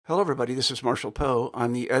Hello, everybody. This is Marshall Poe.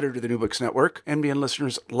 I'm the editor of the New Books Network. NBN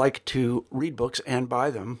listeners like to read books and buy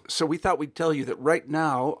them. So we thought we'd tell you that right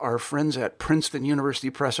now, our friends at Princeton University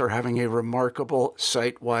Press are having a remarkable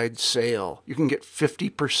site-wide sale. You can get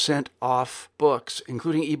 50% off books,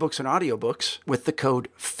 including ebooks and audiobooks, with the code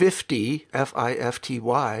 50,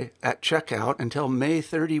 F-I-F-T-Y, at checkout until May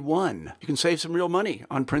 31. You can save some real money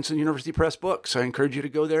on Princeton University Press books. I encourage you to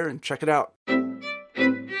go there and check it out.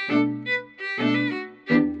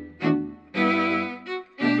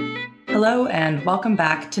 Hello and welcome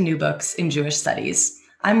back to New Books in Jewish Studies.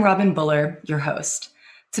 I'm Robin Buller, your host.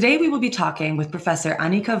 Today we will be talking with Professor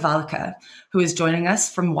Annika Walke, who is joining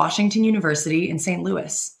us from Washington University in St.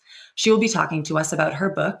 Louis. She will be talking to us about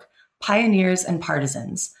her book, Pioneers and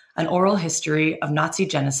Partisans, An Oral History of Nazi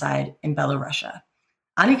Genocide in Belarusia.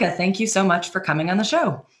 Annika, thank you so much for coming on the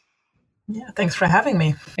show. Yeah, thanks for having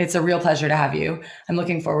me. It's a real pleasure to have you. I'm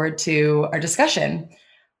looking forward to our discussion.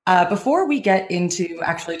 Before we get into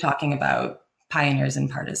actually talking about Pioneers and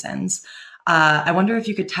Partisans, I wonder if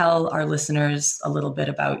you could tell our listeners a little bit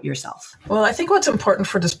about yourself. Well, I think what's important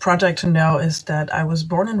for this project to know is that I was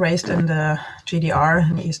born and raised in the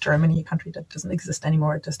GDR in East Germany, a country that doesn't exist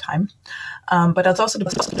anymore at this time. But that's also the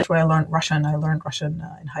place where I learned Russian. I learned Russian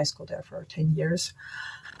in high school there for 10 years.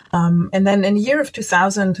 And then in the year of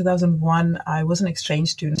 2001, I was an exchange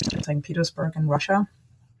student in St. Petersburg in Russia,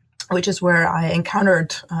 which is where I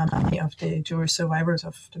encountered many of the Jewish survivors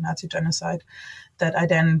of the Nazi genocide that I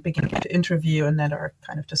then began to interview and that are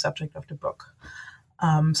kind of the subject of the book.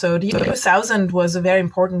 So the year 2000 was a very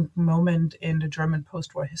important moment in the German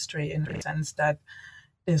post-war history in the sense that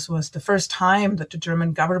this was the first time that the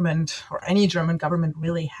German government or any German government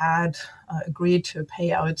really had agreed to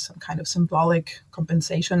pay out some kind of symbolic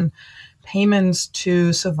compensation payments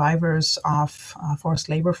to survivors of forced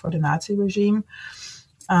labor for the Nazi regime.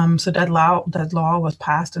 So that law was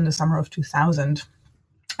passed in the summer of 2000.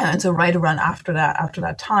 And so right around after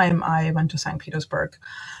that time, I went to St. Petersburg.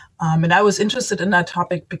 And I was interested in that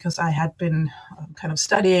topic because I had been kind of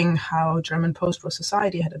studying how German post-war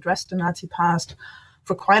society had addressed the Nazi past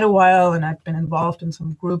for quite a while. And I'd been involved in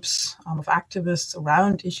some groups of activists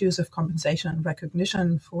around issues of compensation and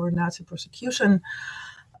recognition for Nazi persecution.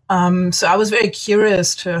 So I was very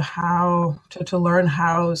curious to learn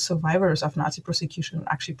how survivors of Nazi persecution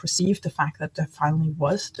actually perceived the fact that there finally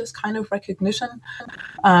was this kind of recognition.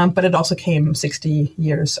 But it also came 60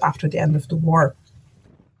 years after the end of the war.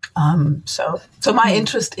 So my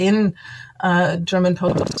interest in German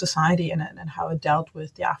post-war society and how it dealt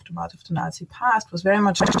with the aftermath of the Nazi past was very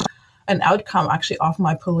much an outcome actually of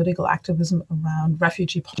my political activism around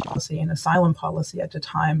refugee policy and asylum policy at the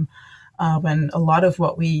time. When a lot of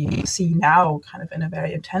what we see now kind of in a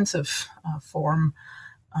very intensive form,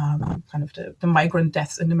 kind of the migrant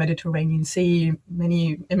deaths in the Mediterranean Sea,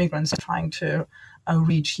 many immigrants trying to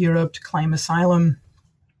reach Europe to claim asylum,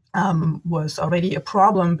 was already a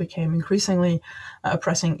problem, became increasingly a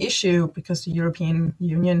pressing issue because the European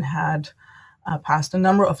Union had passed a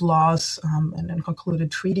number of laws and then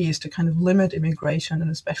concluded treaties to kind of limit immigration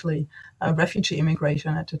and especially refugee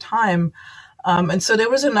immigration at the time. And so there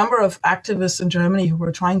was a number of activists in Germany who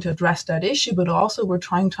were trying to address that issue, but also were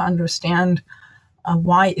trying to understand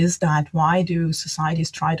why is that? Why do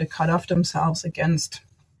societies try to cut off themselves against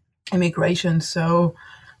immigration so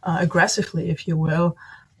aggressively, if you will?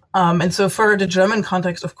 And so for the German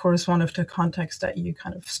context, of course, one of the contexts that you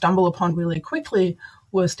kind of stumble upon really quickly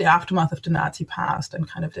was the aftermath of the Nazi past and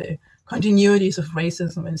kind of the continuities of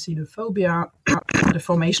racism and xenophobia, the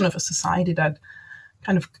formation of a society that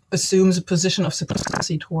kind of assumes a position of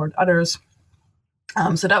supremacy toward others.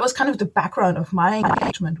 So that was kind of the background of my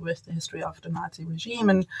engagement with the history of the Nazi regime.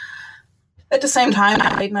 And at the same time,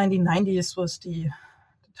 the late 1990s was the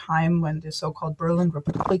time when the so-called Berlin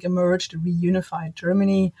Republic emerged, the reunified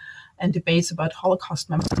Germany, and debates about Holocaust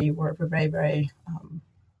memory were very, very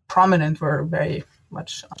prominent, were very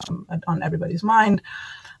much on everybody's mind.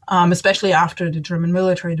 Especially after the German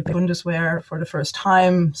military, the Bundeswehr, for the first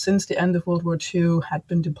time since the end of World War II, had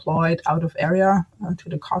been deployed out of area to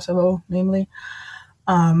the Kosovo, namely.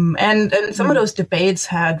 And some of those debates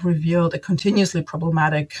had revealed a continuously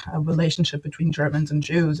problematic relationship between Germans and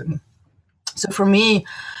Jews. And so for me,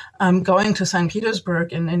 going to St.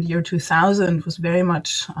 Petersburg in the year 2000 was very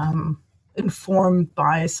much informed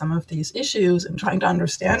by some of these issues and trying to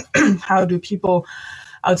understand how do people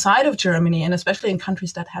outside of Germany, and especially in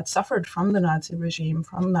countries that had suffered from the Nazi regime,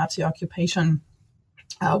 from Nazi occupation,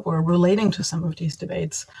 were relating to some of these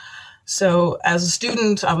debates. So as a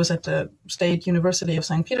student, I was at the State University of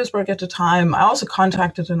St. Petersburg at the time. I also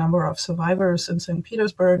contacted a number of survivors in St.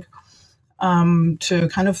 Petersburg to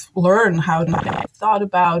kind of learn how to thought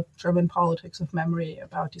about German politics of memory,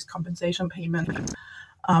 about these compensation payments.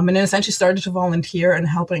 And then essentially started to volunteer in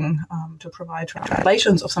helping to provide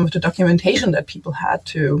translations of some of the documentation that people had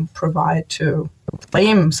to provide to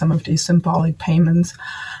claim some of these symbolic payments.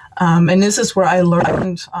 And this is where I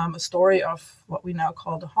learned a story of what we now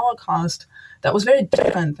call the Holocaust that was very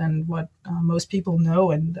different than what most people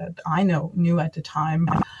know and that I knew at the time.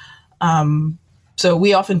 So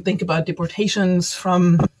we often think about deportations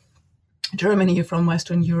from Germany, from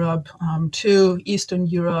Western Europe to Eastern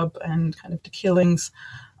Europe, and kind of the killings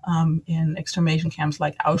in extermination camps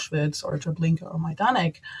like Auschwitz or Treblinka or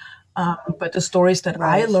Majdanek. But the stories that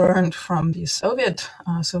I learned from these Soviet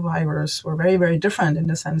survivors were very, very different in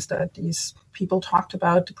the sense that these people talked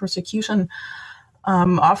about the persecution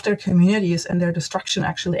of their communities and their destruction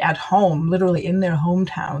actually at home, literally in their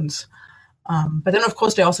hometowns. But then, of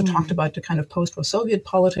course, they also talked about the kind of post-Soviet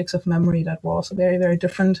politics of memory that were also very, very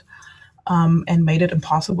different. And made it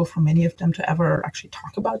impossible for many of them to ever actually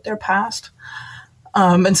talk about their past.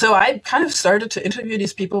 And so I kind of started to interview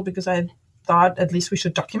these people because I thought at least we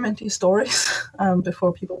should document these stories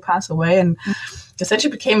before people pass away, and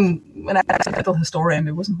essentially became an accidental historian.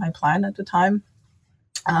 It wasn't my plan at the time.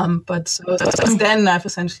 But so since then, I've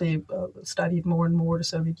essentially studied more and more the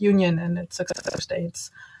Soviet Union and its successor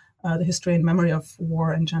states, the history and memory of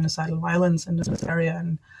war and genocidal violence in this area.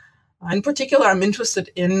 And in particular, I'm interested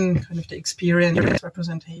in kind of the experience,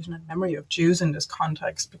 representation, and memory of Jews in this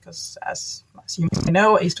context, because as you may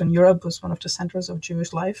know, Eastern Europe was one of the centers of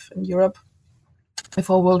Jewish life in Europe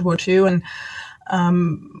before World War II. And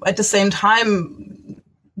at the same time,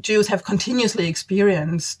 Jews have continuously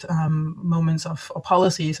experienced moments of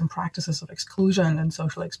policies and practices of exclusion and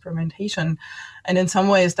social experimentation. And in some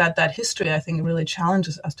ways, that history, I think, really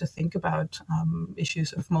challenges us to think about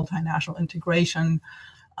issues of multinational integration,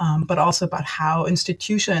 but also about how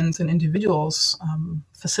institutions and individuals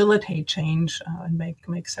facilitate change and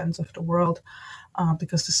make sense of the world,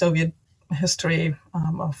 because the Soviet history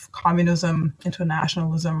of communism,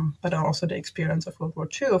 internationalism, but also the experience of World War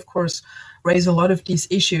II, of course, raise a lot of these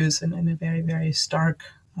issues in a very, very stark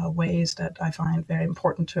ways that I find very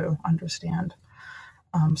important to understand.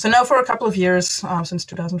 So now for a couple of years, since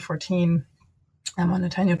 2014, I'm on a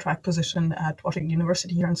tenure-track position at Washington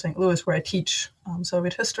University here in St. Louis, where I teach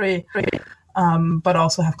Soviet history, but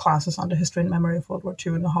also have classes on the history and memory of World War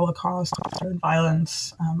II and the Holocaust and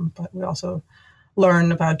violence. But we also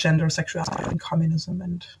learn about gender, sexuality, and communism,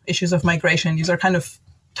 and issues of migration. These are kind of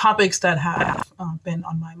topics that have been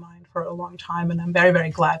on my mind for a long time, and I'm very, very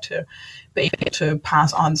glad to be able to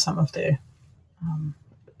pass on some of the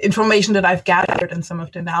information that I've gathered and some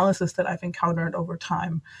of the analysis that I've encountered over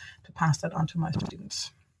time, to pass that on to my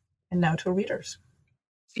students and now to readers.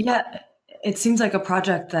 Yeah, it seems like a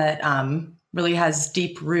project that really has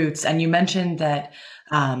deep roots. And you mentioned that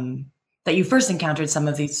that you first encountered some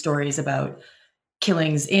of these stories about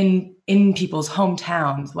killings in people's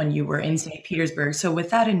hometowns when you were in St. Petersburg. So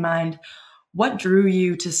with that in mind, what drew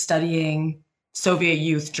you to studying Soviet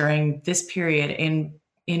youth during this period in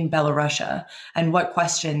Belarusia, and what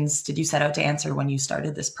questions did you set out to answer when you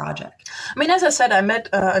started this project? I mean, as I said, I met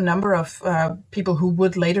a number of people who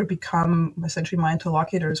would later become essentially my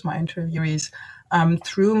interlocutors, my interviewees,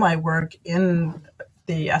 through my work in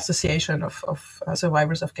the Association of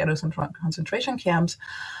Survivors of Ghettos and Concentration Camps.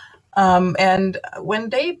 And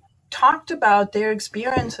when they talked about their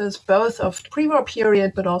experiences, both of the pre-war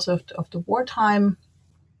period, but also of the wartime,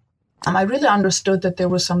 I really understood that there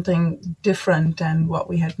was something different than what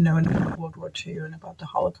we had known about World War II and about the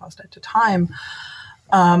Holocaust at the time,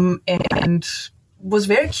 and was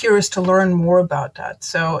very curious to learn more about that.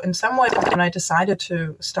 So in some ways, when I decided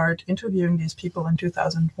to start interviewing these people in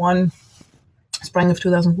 2001, spring of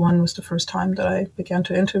 2001 was the first time that I began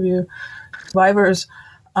to interview survivors.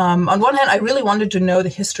 On one hand, I really wanted to know the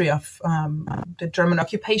history of the German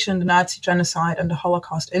occupation, the Nazi genocide, and the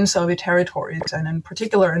Holocaust in Soviet territories, and in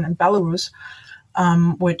particular in Belarus,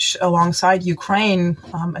 which alongside Ukraine,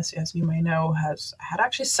 as you may know, had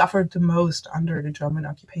actually suffered the most under the German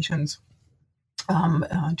occupations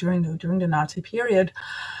during the Nazi period.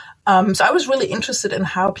 So I was really interested in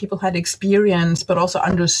how people had experienced, but also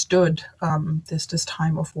understood this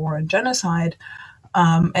time of war and genocide.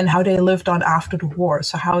 And how they lived on after the war.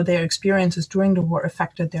 So how their experiences during the war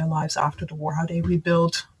affected their lives after the war, how they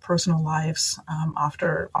rebuilt personal lives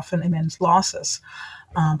after often immense losses,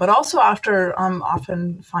 but also after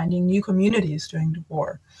often finding new communities during the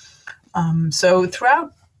war. So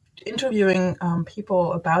throughout interviewing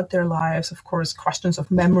people about their lives, of course, questions of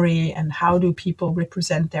memory and how do people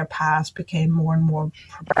represent their past became more and more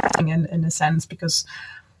pressing in a sense, because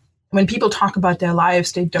when people talk about their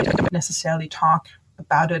lives, they don't necessarily talk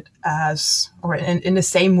about it as, or in the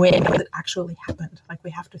same way as it actually happened. Like, we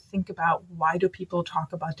have to think about, why do people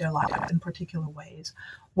talk about their lives in particular ways?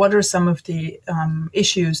 What are some of the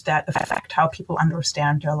issues that affect how people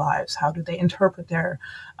understand their lives? How do they interpret their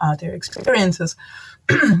experiences?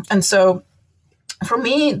 And so, for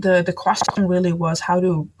me, the question really was, how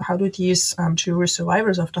do these Jewish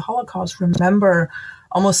survivors of the Holocaust remember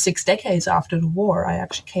almost 6 decades after the war? I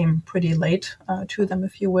actually came pretty late to them,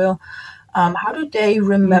 if you will. How do they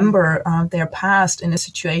remember their past in a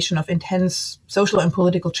situation of intense social and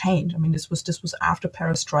political change? I mean, this was after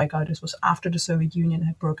Perestroika. This was after the Soviet Union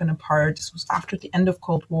had broken apart. This was after the end of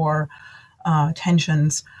Cold War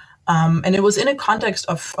tensions. And it was in a context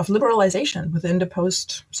of liberalization within the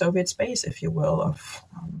post-Soviet space, if you will, of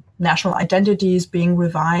national identities being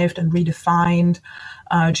revived and redefined,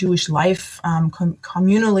 Jewish life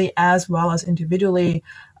communally as well as individually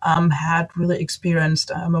had really experienced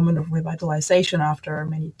a moment of revitalization after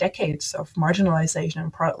many decades of marginalization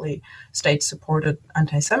and partly state-supported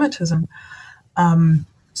anti-Semitism.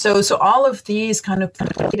 So all of these kind of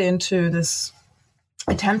played into this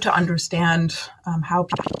attempt to understand how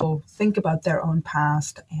people think about their own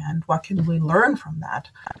past and what can we learn from that.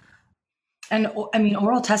 And I mean,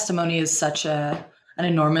 oral testimony is such an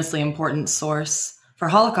enormously important source for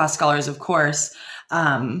Holocaust scholars, of course.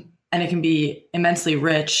 And it can be immensely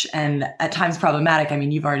rich and at times problematic. I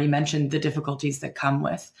mean, you've already mentioned the difficulties that come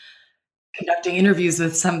with conducting interviews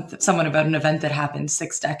with someone about an event that happened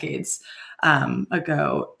 6 decades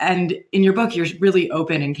ago. And in your book, you're really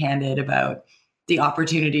open and candid about the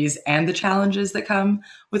opportunities and the challenges that come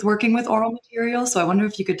with working with oral material. So I wonder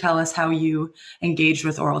if you could tell us how you engaged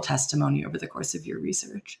with oral testimony over the course of your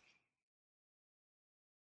research.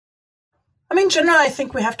 I mean, generally, I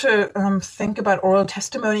think we have to think about oral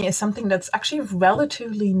testimony as something that's actually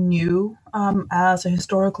relatively new as a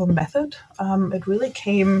historical method. It really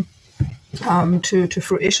came to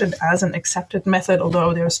fruition as an accepted method,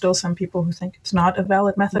 although there are still some people who think it's not a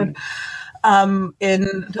valid method.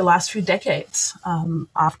 In the last few decades,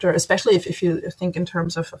 after, especially if you think in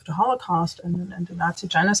terms of the Holocaust and the Nazi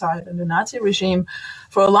genocide and the Nazi regime,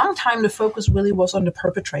 for a long time the focus really was on the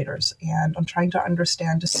perpetrators and on trying to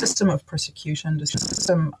understand the system of persecution, the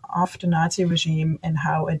system of the Nazi regime and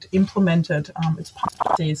how it implemented its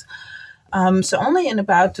policies. So only in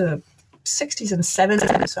about the 60s and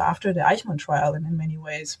 70s, so after the Eichmann trial, and in many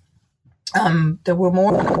ways, there were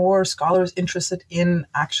more and more scholars interested in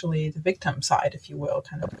actually the victim side, if you will,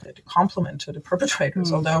 kind of the complement to the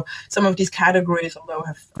perpetrators, although some of these categories,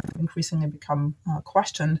 have increasingly become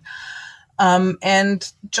questioned.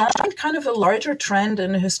 And joined kind of a larger trend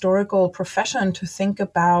in the historical profession to think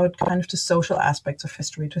about kind of the social aspects of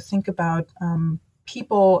history, to think about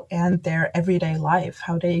people and their everyday life,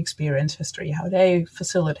 how they experience history, how they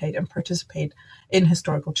facilitate and participate in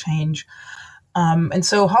historical change. And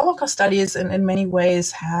so Holocaust studies in many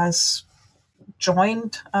ways has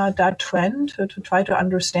joined that trend to try to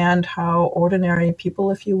understand how ordinary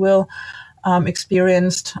people, if you will,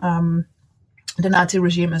 experienced the Nazi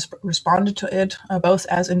regime, has responded to it, both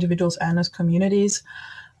as individuals and as communities.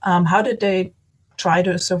 How did they try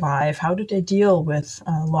to survive? How did they deal with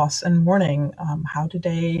loss and mourning? How did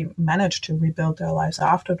they manage to rebuild their lives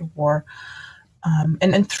after the war?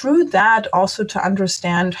 And through that, also to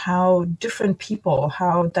understand how different people,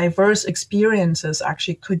 how diverse experiences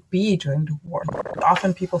actually could be during the war.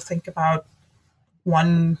 Often people think about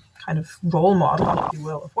one kind of role model, if you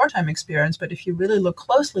will, of wartime experience, but if you really look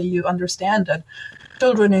closely, you understand that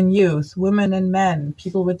children and youth, women and men,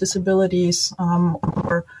 people with disabilities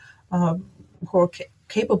or who are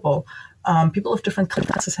capable, people of different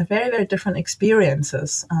classes have very, very different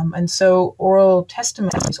experiences. And so oral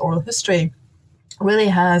testimonies, oral history, really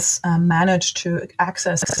has managed to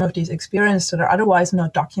access some of these experiences that are otherwise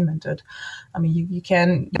not documented. I mean, you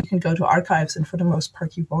can go to archives, and for the most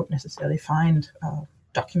part, you won't necessarily find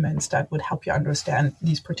documents that would help you understand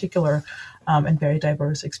these particular and very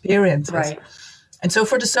diverse experiences. Right. And so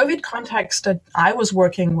for the Soviet context that I was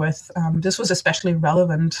working with, this was especially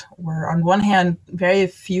relevant, where on one hand, very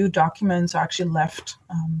few documents are actually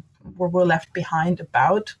were left behind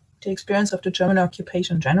about the experience of the German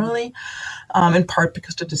occupation generally, in part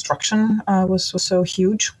because the destruction was so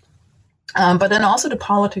huge. But then also the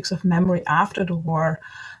politics of memory after the war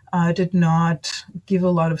did not give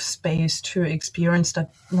a lot of space to experience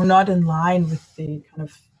that were not in line with the kind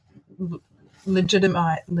of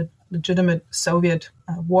legitimate Soviet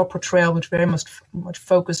war portrayal, which very much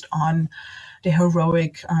focused on the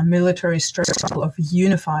heroic military struggle of a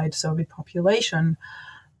unified Soviet population.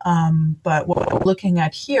 But what we're looking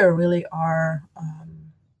at here really are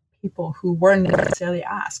people who weren't necessarily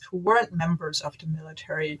asked, who weren't members of the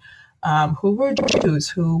military, who were Jews,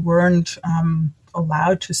 who weren't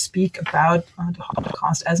allowed to speak about the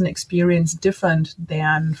Holocaust as an experience different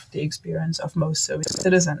than the experience of most Soviet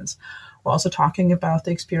citizens. We're also talking about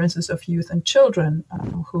the experiences of youth and children,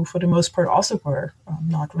 who for the most part also were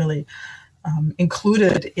not really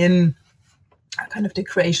included in kind of the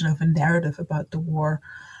creation of a narrative about the war.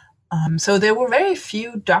 So there were very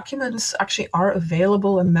few documents actually are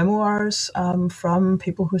available in memoirs from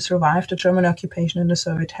people who survived the German occupation in the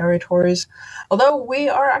Soviet territories. Although we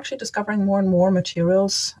are actually discovering more and more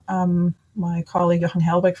materials. My colleague Jochen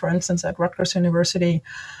Hellbeck, for instance, at Rutgers University,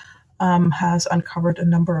 has uncovered a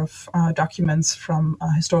number of documents from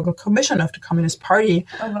a historical commission of the Communist Party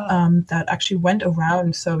that actually went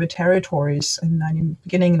around Soviet territories in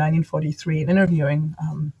beginning 1943 and interviewing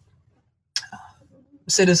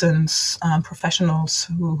citizens, professionals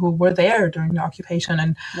who were there during the occupation.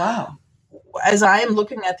 And wow. As I am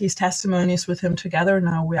looking at these testimonies with him together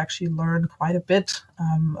now, we actually learn quite a bit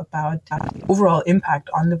about the overall impact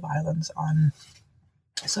on the violence on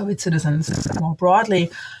Soviet citizens more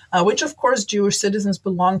broadly, which of course Jewish citizens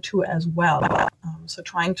belong to as well. So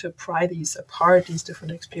trying to pry these apart, these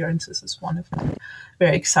different experiences, is one of the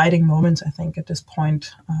very exciting moments, I think, at this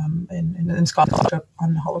point in scholarship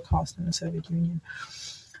on the Holocaust in the Soviet Union.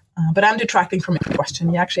 But I'm detracting from your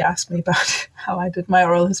question. You actually asked me about how I did my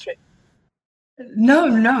oral history.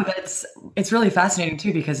 No, it's really fascinating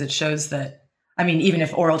too, because it shows that, I mean, even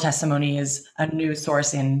if oral testimony is a new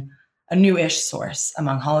source a newish source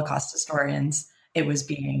among Holocaust historians, it was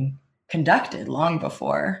being conducted long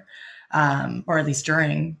before, or at least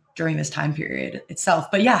during this time period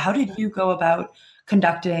itself. But yeah, how did you go about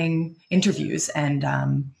conducting interviews and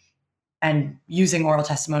using oral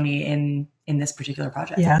testimony in this particular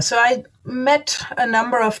project? Yeah, so I met a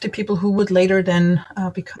number of the people who would later then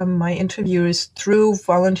become my interviewers through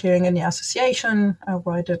volunteering in the association,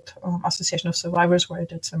 where I did Association of Survivors, where I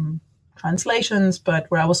did some translations, but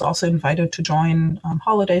where I was also invited to join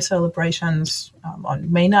holiday celebrations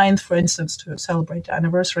on May 9th, for instance, to celebrate the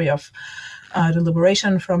anniversary of the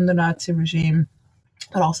liberation from the Nazi regime,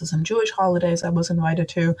 but also some Jewish holidays I was invited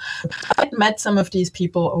to. I met some of these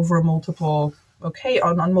people over on multiple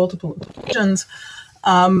occasions.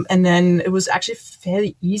 And then it was actually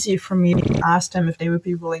fairly easy for me to ask them if they would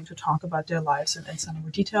be willing to talk about their lives in some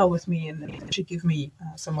more detail with me and actually give me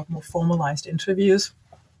somewhat more formalized interviews.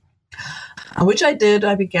 Which I did.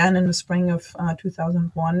 I began in the spring of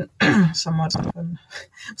 2001, somewhat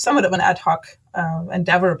of an ad hoc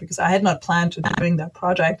endeavor, because I had not planned to doing that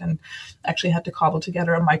project and actually had to cobble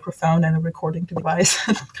together a microphone and a recording device,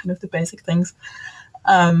 kind of the basic things.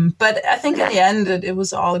 But I think in the end, it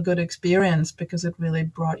was all a good experience, because it really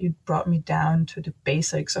brought me down to the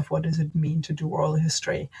basics of what does it mean to do oral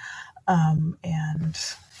history, and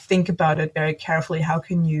think about it very carefully. How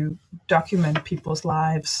can you document people's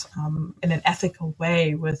lives in an ethical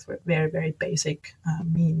way with very, very basic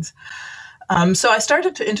means? So I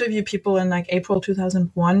started to interview people in like April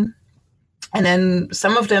 2001. And then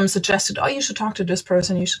some of them suggested, oh, you should talk to this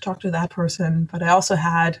person, you should talk to that person. But I also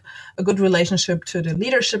had a good relationship to the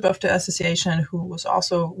leadership of the association, who was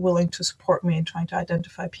also willing to support me in trying to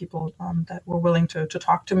identify people that were willing to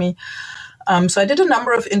talk to me. So I did a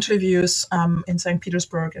number of interviews in St.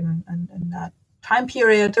 Petersburg in that time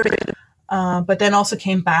period, but then also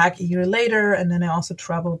came back a year later. And then I also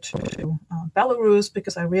traveled to Belarus,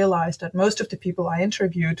 because I realized that most of the people I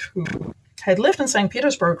interviewed who had lived in St.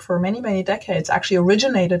 Petersburg for many, many decades actually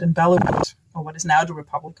originated in Belarus, or what is now the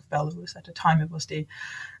Republic of Belarus. At the time, it was the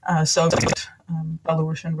Soviet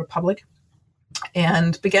Belarusian Republic,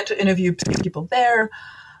 and began to interview people there.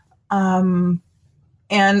 And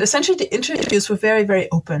essentially, the interviews were very, very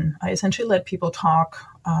open. I essentially let people talk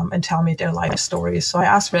and tell me their life stories. So I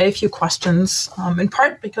asked very few questions, in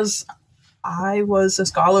part because I was a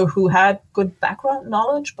scholar who had good background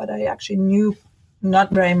knowledge, but I actually knew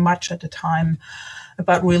not very much at the time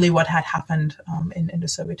about really what had happened in the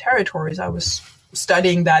Soviet territories. I was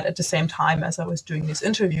studying that at the same time as I was doing these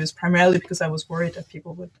interviews, primarily because I was worried that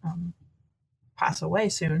people would pass away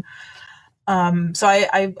soon. So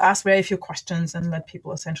I asked very few questions and let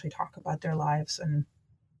people essentially talk about their lives, and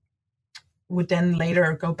would then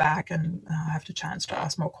later go back and have the chance to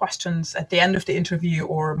ask more questions at the end of the interview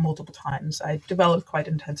or multiple times. I developed quite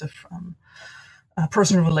intensive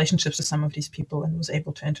personal relationships with some of these people and was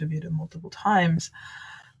able to interview them multiple times.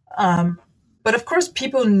 But of course,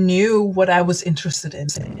 people knew what I was interested in.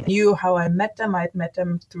 They knew how I met them. I had met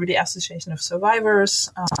them through the Association of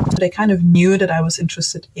Survivors. They kind of knew that I was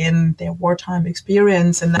interested in their wartime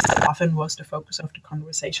experience, and that often was the focus of the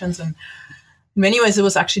conversations. And in many ways, it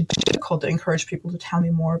was actually difficult to encourage people to tell me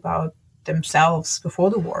more about themselves before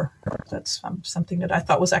the war. That's something that I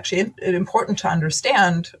thought was actually important to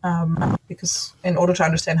understand, because in order to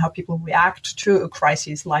understand how people react to a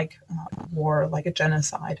crisis like war, like a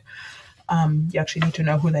genocide, you actually need to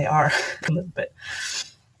know who they are a little bit.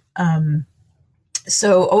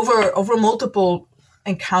 So over multiple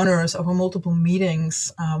encounters, over multiple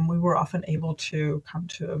meetings, we were often able to come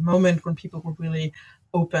to a moment when people were really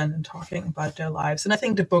open and talking about their lives. And I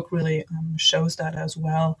think the book really shows that as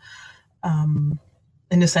well,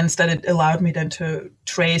 in the sense that it allowed me then to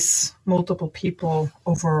trace multiple people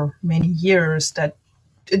over many years, that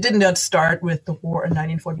it did not start with the war in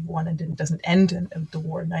 1941 and doesn't end in the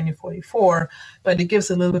war in 1944, but it gives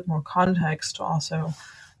a little bit more context to also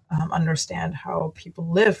understand how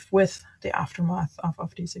people live with the aftermath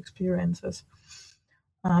of these experiences.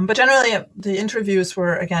 But generally, the interviews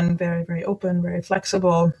were, again, very, very open, very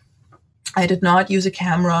flexible. I did not use a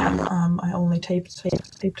camera. I only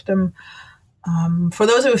taped them. For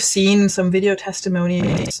those who have seen some video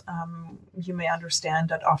testimonies, you may understand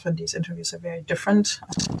that often these interviews are very different,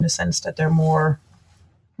 in the sense that they're more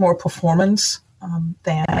performance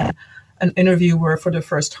than an interview where for the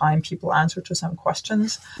first time people answer to some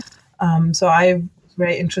questions. So I'm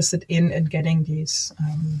very interested in getting these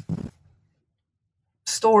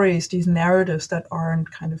stories, these narratives that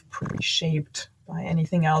aren't kind of pre-shaped by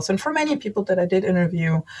anything else. And for many people that I did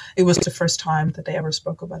interview, it was the first time that they ever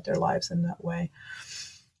spoke about their lives in that way.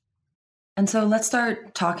 And so let's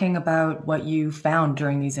start talking about what you found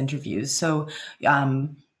during these interviews. So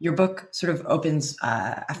your book sort of opens,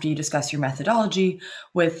 after you discuss your methodology,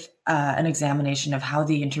 with an examination of how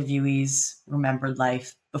the interviewees remembered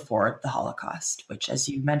life before the Holocaust, which, as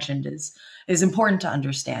you mentioned, is important to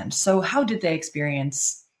understand. So how did they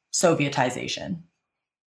experience Sovietization?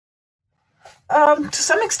 To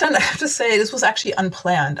some extent, I have to say this was actually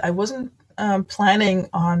unplanned. I wasn't planning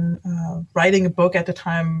on writing a book at the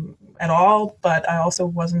time at all, but I also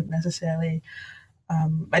wasn't necessarily,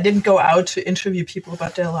 I didn't go out to interview people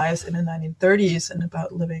about their lives in the 1930s and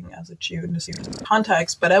about living as a Jew in this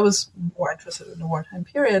context, but I was more interested in the wartime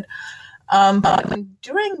period. But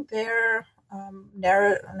during their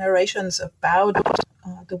narrations about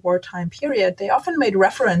the wartime period, they often made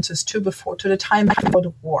references to the time before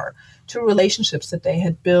the war, to relationships that they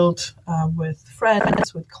had built with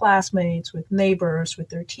friends, with classmates, with neighbors, with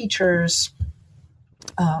their teachers,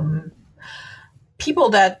 people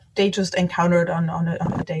that they just encountered on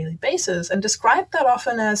a daily basis, and described that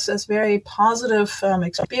often as very positive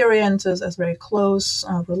experiences, as very close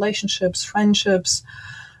relationships, friendships,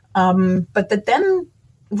 but that then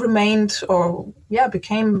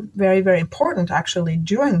became very, very important actually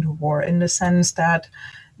during the war, in the sense that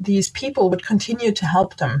these people would continue to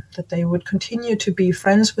help them, that they would continue to be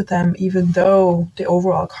friends with them, even though the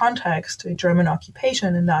overall context, the German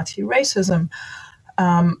occupation and Nazi racism,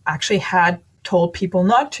 actually had told people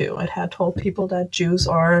not to. It had told people that Jews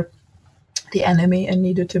are the enemy and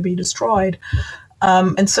needed to be destroyed.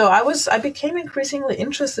 And so I became increasingly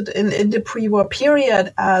interested in the pre-war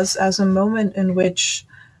period as a moment in which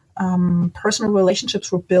personal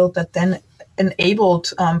relationships were built that then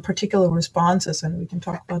enabled particular responses, and we can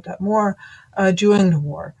talk about that more during the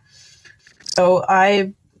war. So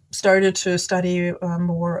I started to study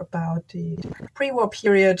more about the pre-war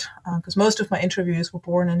period, because most of my interviews were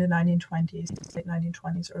born in the 1920s, late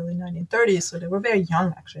 1920s, early 1930s, so they were very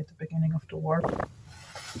young actually at the beginning of the war.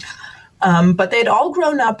 But they'd all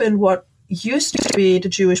grown up in what used to be the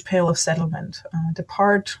Jewish Pale of Settlement, the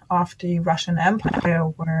part of the Russian Empire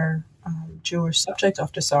where Jewish subjects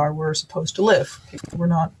of the Tsar were supposed to live.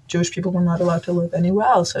 Jewish people were not allowed to live anywhere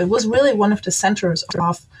else. So it was really one of the centers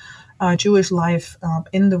of Jewish life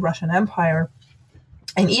in the Russian Empire.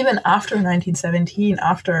 And even after 1917,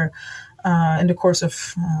 in the course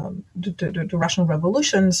of the Russian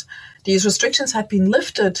revolutions, these restrictions had been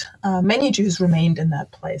lifted. Many Jews remained in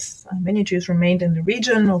that place. Many Jews remained in the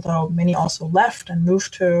region, although many also left and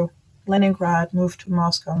moved to Leningrad, moved to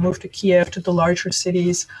Moscow, moved to Kiev, to the larger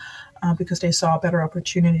cities, because they saw better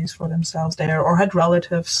opportunities for themselves there, or had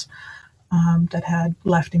relatives that had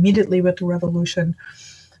left immediately with the revolution.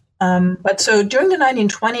 But so during the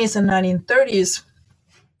 1920s and 1930s,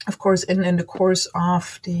 of course, in the course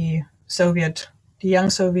of the young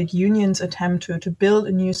Soviet Union's attempt to build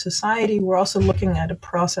a new society, we're also looking at a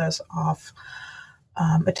process of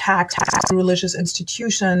attacks on religious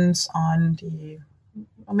institutions, in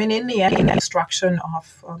the end, destruction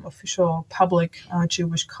of official public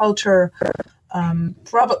Jewish culture,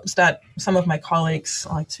 problems that some of my colleagues,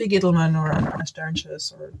 like Zvi Gittleman or Anna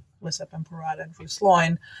Sternsches or Lisa Pemporada and Ruth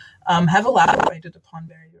Sloan, have elaborated upon in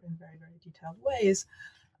very, very detailed ways.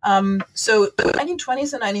 So the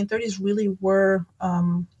 1920s and 1930s really was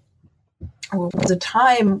a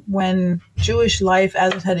time when Jewish life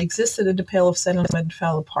as it had existed in the Pale of Settlement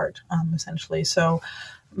fell apart, essentially. So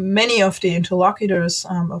many of the interlocutors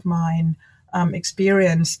of mine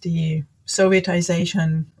experienced the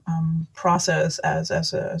Sovietization process as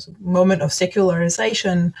a moment of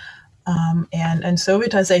secularization and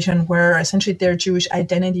Sovietization, where essentially their Jewish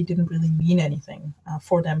identity didn't really mean anything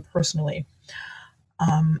for them personally.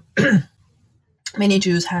 Many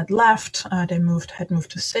Jews had left. They had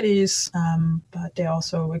moved to cities, but they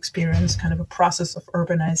also experienced kind of a process of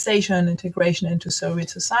urbanization, integration into Soviet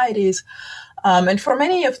societies. And for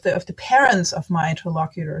many of the parents of my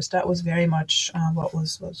interlocutors, that was very much what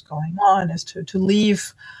was going on, is to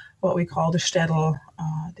leave what we call the shtetl,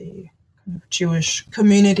 the kind of Jewish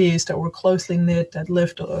communities that were closely knit, that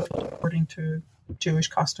lived according to Jewish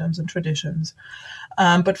customs and traditions.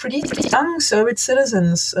 But for these young Soviet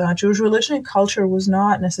citizens, Jewish religion and culture was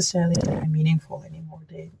not necessarily very meaningful anymore.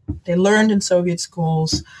 They learned in Soviet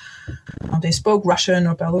schools. They spoke Russian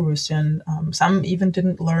or Belarusian. Some even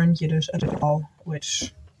didn't learn Yiddish at all,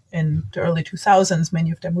 which in the early 2000s,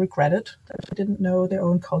 many of them regretted that they didn't know their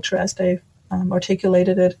own culture as they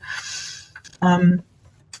articulated it.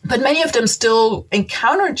 But many of them still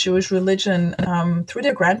encountered Jewish religion through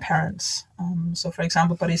their grandparents. So, for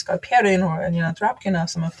example, Boris Galperin or Elena Drapkina,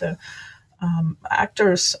 some of the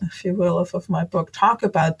actors, if you will, of my book, talk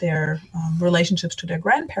about their relationships to their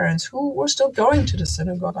grandparents, who were still going to the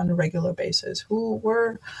synagogue on a regular basis, who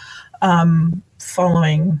were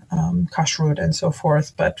following kashrut and so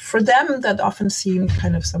forth. But for them, that often seemed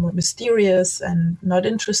kind of somewhat mysterious and not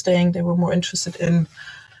interesting. They were more interested in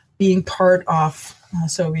being part of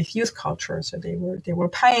Soviet youth culture. So they were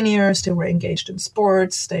pioneers. They were engaged in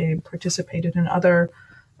sports. They participated in other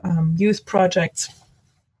youth projects.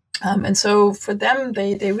 And so for them,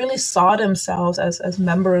 they really saw themselves as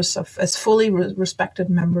members as fully respected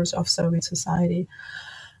members of Soviet society.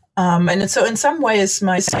 And so in some ways,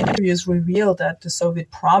 my interviews reveal that the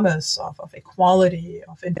Soviet promise of equality,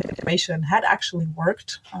 of integration had actually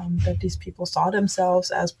worked, that these people saw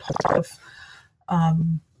themselves as part of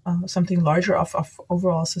something larger of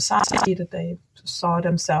overall society, that they saw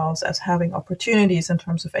themselves as having opportunities in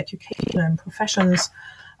terms of education and professions,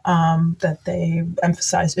 that they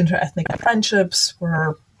emphasized interethnic friendships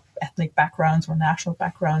where ethnic backgrounds or national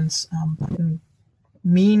backgrounds didn't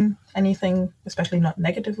mean anything, especially not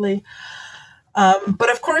negatively. But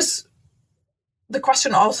of course, the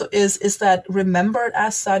question also is that remembered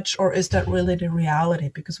as such, or is that really the reality?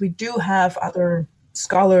 Because we do have other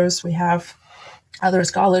scholars, we have other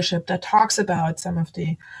scholarship that talks about some of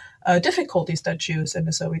the difficulties that Jews in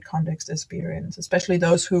the Soviet context experience, especially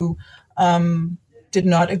those who did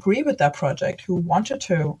not agree with that project, who wanted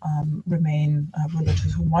to remain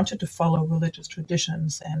religious, who wanted to follow religious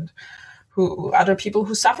traditions, and who other people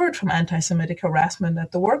who suffered from anti-Semitic harassment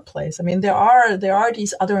at the workplace. I mean, there are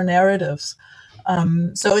these other narratives.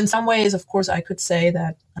 So in some ways, of course, I could say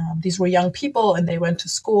that these were young people and they went to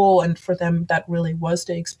school, and for them, that really was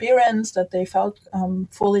the experience, that they felt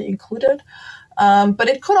fully included. But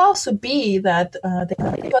it could also be that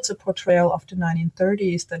they gave us a portrayal of the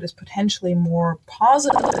 1930s that is potentially more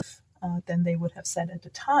positive than they would have said at the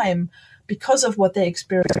time, because of what they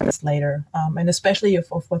experienced later, and especially of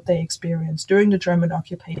what they experienced during the German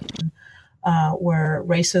occupation, where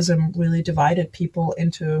racism really divided people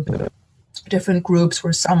into different groups,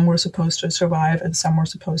 where some were supposed to survive and some were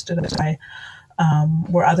supposed to die,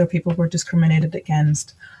 where other people were discriminated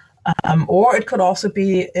against. Or it could also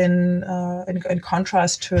be in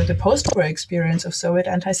contrast to the post-war experience of Soviet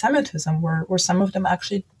anti-Semitism, where some of them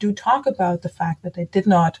actually do talk about the fact that they did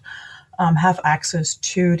not have access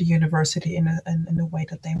to the university in the way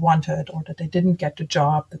that they wanted, or that they didn't get the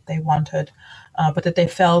job that they wanted, but that they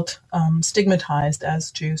felt stigmatized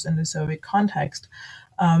as Jews in the Soviet context.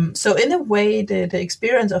 So in a way, the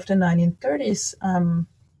experience of the 1930s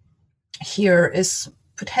here is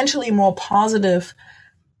potentially more positive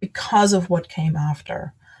because of what came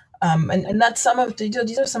after. And that's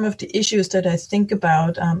these are some of the issues that I think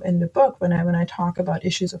about in the book when I talk about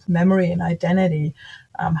issues of memory and identity.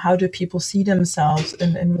 How do people see themselves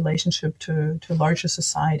in relationship to larger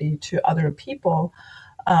society, to other people?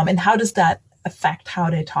 And how does that affect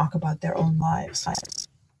how they talk about their own lives?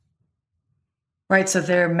 Right. So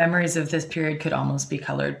their memories of this period could almost be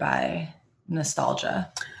colored by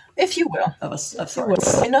nostalgia, if you will, of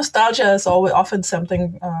sorts. And nostalgia is often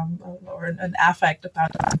something, or an affect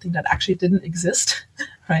about something that actually didn't exist,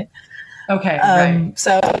 right? Okay. Right.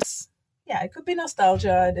 So it could be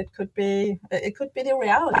nostalgia. It could be the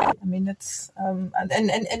reality. I mean, it's and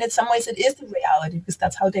in some ways it is the reality because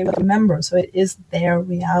that's how they remember. So it is their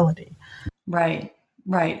reality. Right.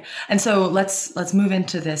 Right. And so let's move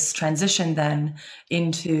into this transition then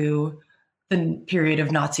into the period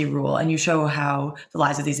of Nazi rule, and you show how the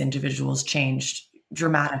lives of these individuals changed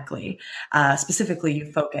dramatically. Specifically,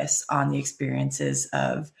 you focus on the experiences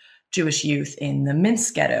of Jewish youth in the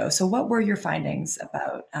Minsk ghetto. So what were your findings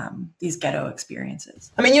about these ghetto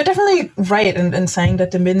experiences? I mean, you're definitely right in saying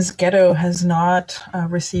that the Minsk ghetto has not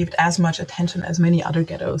received as much attention as many other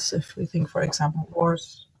ghettos. If we think, for example,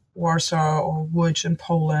 Warsaw or Łódź in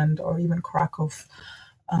Poland, or even Krakow,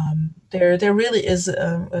 there really is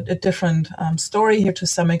a different story here to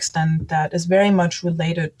some extent that is very much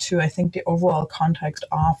related to, I think, the overall context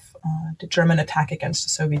of the German attack against the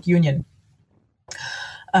Soviet Union.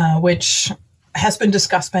 Which has been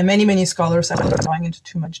discussed by many scholars. I'm not going into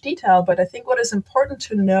too much detail, but I think what is important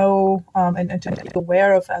to know and to be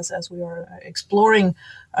aware of as we are exploring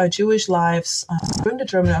Jewish lives during the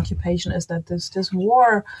German occupation is that this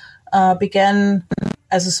war began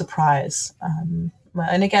as a surprise.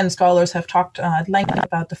 And again, scholars have talked at length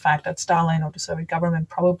about the fact that Stalin or the Soviet government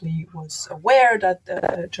probably was aware that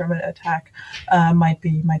the German attack might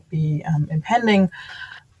be impending.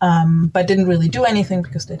 But didn't really do anything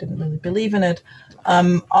because they didn't really believe in it.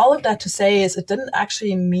 All of that to say is it didn't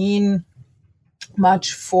actually mean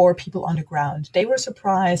much for people on the ground. They were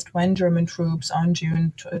surprised when German troops on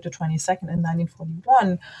June the 22nd in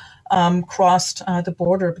 1941 crossed the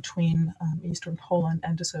border between Eastern Poland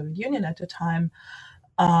and the Soviet Union at the time,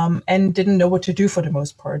 and didn't know what to do for the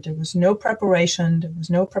most part. There was no preparation. There was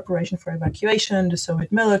no preparation for evacuation. The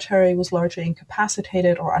Soviet military was largely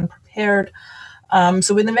incapacitated or unprepared.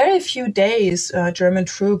 So within very few days, German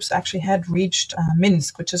troops actually had reached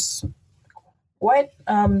Minsk, which is quite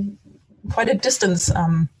a distance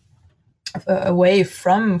away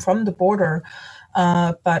from the border.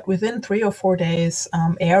 But within 3 or 4 days,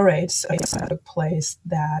 air raids took place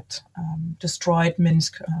that destroyed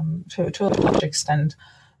Minsk to a large extent,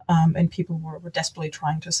 and people were desperately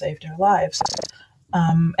trying to save their lives.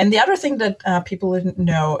 And the other thing that people didn't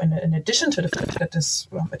know, in addition to the fact that this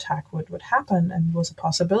attack would happen and was a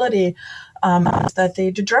possibility, is that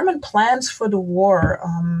the German plans for the war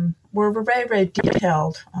were very, very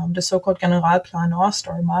detailed. The so-called Generalplan Ost,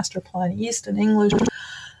 or Master Plan East in English,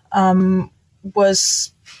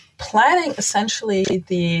 was planning essentially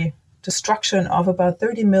the destruction of about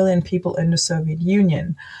 30 million people in the Soviet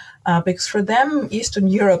Union. Because for them, Eastern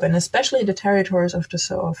Europe, and especially the territories of the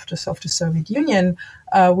Soviet Union,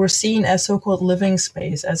 were seen as so-called living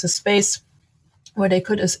space, as a space where they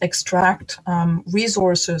could extract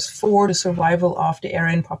resources for the survival of the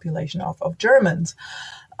Aryan population of Germans.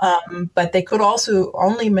 But they could also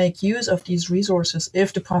only make use of these resources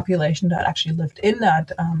if the population that actually lived in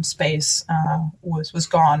that space was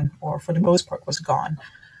gone, or for the most part was gone.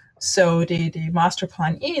 So the Master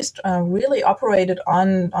Plan East really operated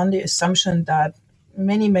on the assumption that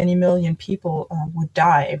many million people would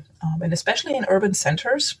die, and especially in urban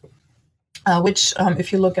centers, which,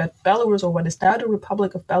 if you look at Belarus, or what is now the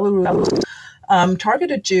Republic of Belarus,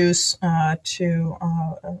 targeted Jews to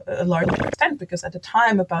a large extent, because at the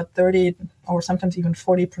time about 30 or sometimes even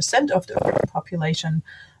 40% of the urban population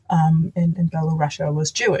in Belarusia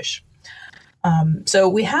was Jewish. So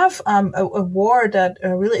we have a war that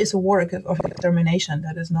really is a war of extermination,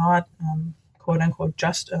 that is not, quote unquote,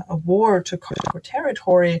 just a war to conquer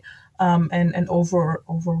territory and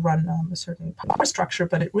overrun a certain power structure,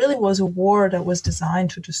 but it really was a war that was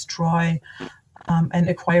designed to destroy and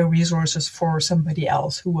acquire resources for somebody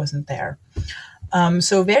else who wasn't there.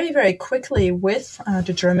 So very, very quickly with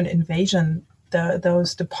the German invasion,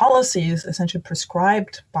 the policies essentially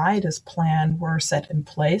prescribed by this plan were set in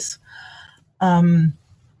place. And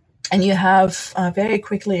you have very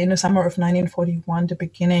quickly in the summer of 1941, the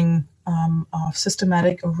beginning of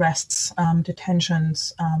systematic arrests,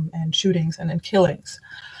 detentions, and shootings and killings.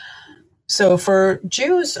 So for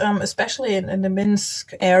Jews, especially in the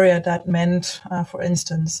Minsk area, that meant, for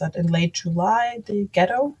instance, that in late July, the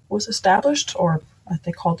ghetto was established, or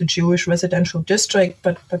they called the Jewish residential district,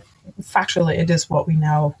 but factually it is what we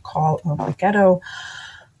now call a ghetto.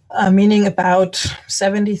 Meaning about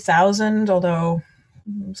 70,000, although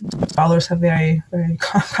scholars have very, very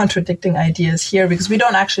contradicting ideas here, because we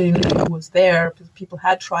don't actually know who was there. People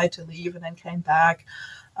had tried to leave and then came back.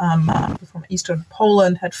 People from Eastern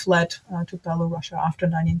Poland had fled to Belarus after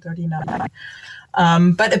 1939.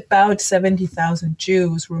 But about 70,000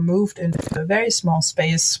 Jews were moved into a very small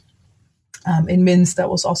space in Minsk that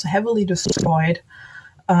was also heavily destroyed.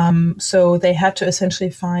 So they had to essentially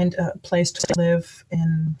find a place to live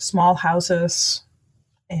in small houses,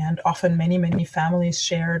 and often many, many families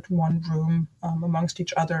shared one room amongst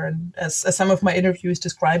each other. And as some of my interviews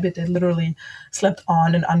describe it, they literally slept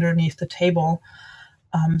on and underneath the table.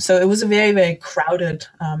 So it was a very, very crowded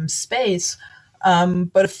space.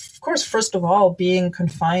 But of course, first of all, being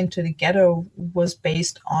confined to the ghetto was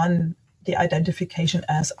based on the identification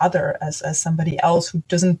as other, as somebody else who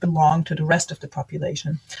doesn't belong to the rest of the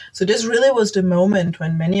population. So this really was the moment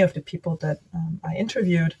when many of the people that I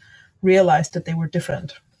interviewed realized that they were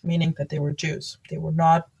different, meaning that they were Jews. They were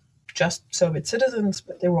not just Soviet citizens,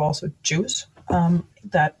 but they were also Jews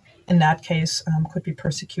that in that case could be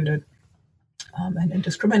persecuted and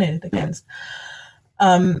discriminated against.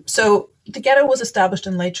 So the ghetto was established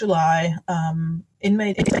in late July.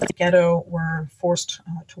 Inmates in the ghetto were forced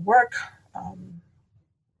to work.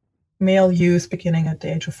 Male youth beginning at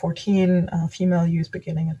the age of 14, female youth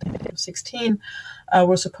beginning at the age of 16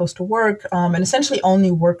 were supposed to work, and essentially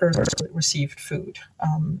only workers received food.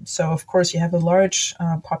 So, of course, you have a large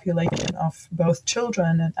population of both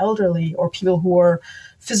children and elderly, or people who are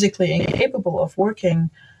physically incapable of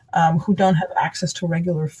working, who don't have access to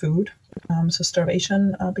regular food. So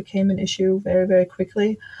starvation became an issue very, very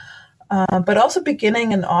quickly. But also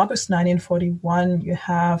beginning in August 1941, you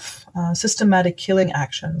have systematic killing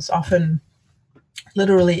actions, often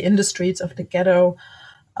literally in the streets of the ghetto,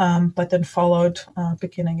 but then followed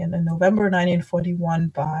beginning in November 1941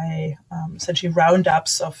 by essentially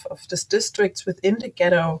roundups of these districts within the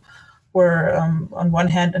ghetto, where on one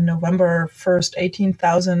hand in November 1st,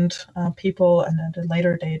 18,000 people, and at a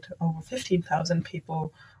later date over 15,000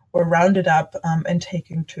 people were rounded up and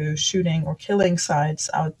taken to shooting or killing sites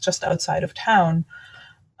just outside of town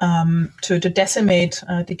to decimate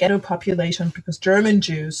the ghetto population, because German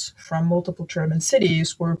Jews from multiple German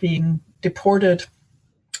cities were being deported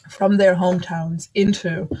from their hometowns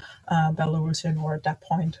into Belarusian, or at that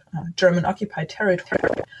point, German-occupied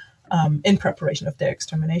territory in preparation of their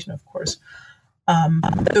extermination, of course.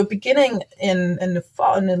 So beginning in the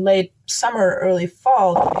fall, in the late summer, early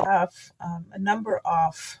fall, we have a number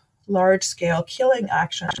of large-scale killing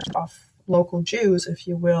actions of local Jews, if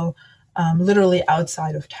you will, literally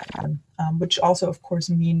outside of town, which also, of course,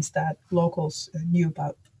 means that locals knew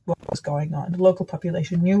about what was going on. The local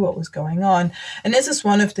population knew what was going on. And this is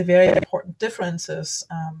one of the very important differences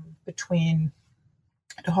between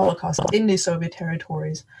the Holocaust in the Soviet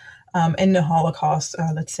territories and the Holocaust,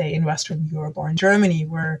 let's say, in Western Europe or in Germany,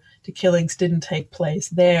 where the killings didn't take place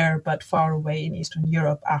there, but far away in Eastern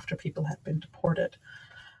Europe after people had been deported.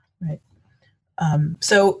 Right.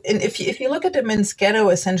 If you look at the Minsk ghetto,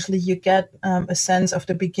 essentially you get a sense of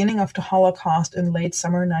the beginning of the Holocaust in late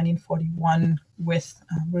summer 1941 with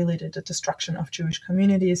really the destruction of Jewish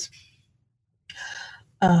communities.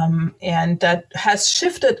 And that has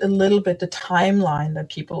shifted a little bit the timeline that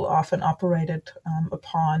people often operated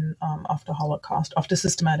upon of the Holocaust, of the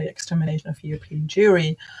systematic extermination of European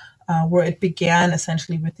Jewry, where it began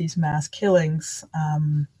essentially with these mass killings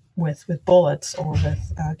with bullets or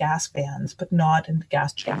with gas vans, but not in the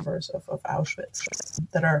gas chambers of Auschwitz,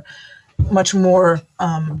 that are much more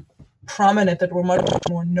prominent, that were much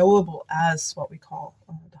more knowable as what we call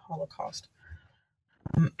the Holocaust.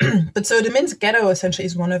 But so the Minsk ghetto essentially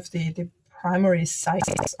is one of the primary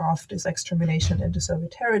sites of this extermination into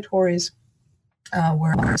Soviet territories,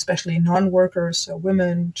 where especially non-workers, so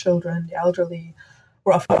women, children, the elderly,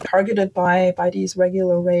 were often targeted by these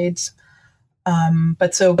regular raids.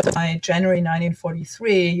 But so by January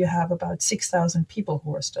 1943, you have about 6,000 people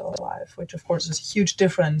who are still alive, which of course is a huge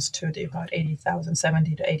difference to the about 80,000,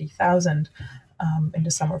 70 to 80,000 in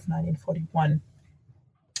the summer of 1941.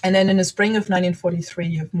 And then in the spring of 1943,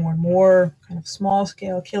 you have more and more kind of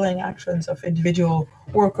small-scale killing actions of individual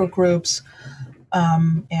worker groups,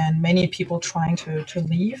 and many people trying to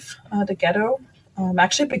leave the ghetto.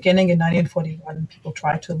 Actually, beginning in 1941, people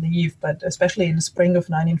tried to leave, but especially in the spring of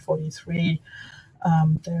 1943,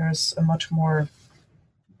 there's a much more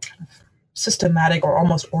kind of systematic or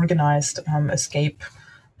almost organized escape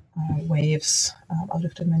waves out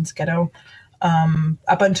of the Minsk ghetto.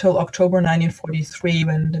 Up until October 1943,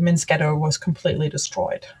 when the Minsk ghetto was completely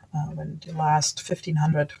destroyed, when the last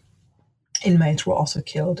 1,500 inmates were also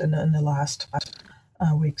killed in the last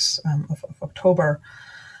weeks of October.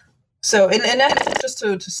 So, in that, just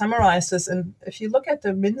to summarize this, and if you look at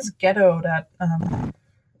the Minsk ghetto, that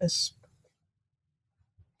is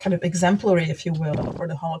kind of exemplary, if you will, for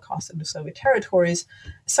the Holocaust in the Soviet territories,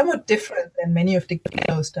 somewhat different than many of the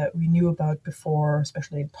ghettos that we knew about before,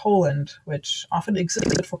 especially in Poland, which often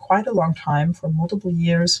existed for quite a long time, for multiple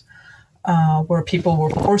years, where people were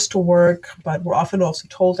forced to work, but were often also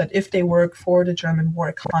told that if they worked for the German war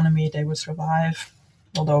economy, they would survive.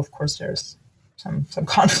 Although, of course, there's some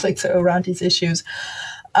conflicts around these issues.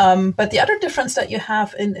 But the other difference that you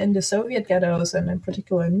have in the Soviet ghettos, and in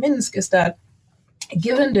particular in Minsk, is that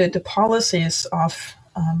given the policies of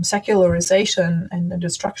secularization and the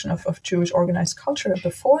destruction of Jewish organized culture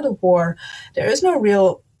before the war, there is no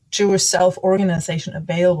real Jewish self-organization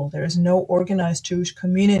available. There is no organized Jewish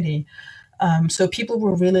community. So people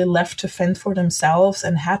were really left to fend for themselves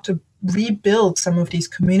and had to rebuild some of these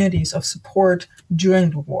communities of support during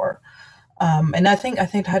the war. And I think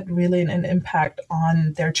that had really an impact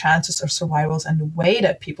on their chances of survival and the way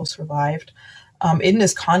that people survived in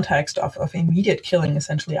this context of immediate killing,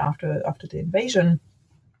 essentially after the invasion.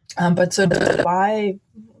 But so by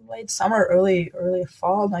late summer, early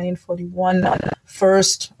fall 1941,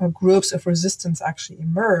 first groups of resistance actually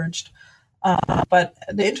emerged. But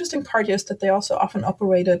the interesting part is that they also often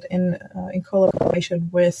operated in collaboration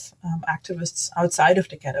with activists outside of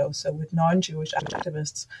the ghetto, so with non-Jewish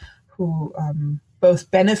activists who both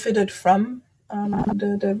benefited from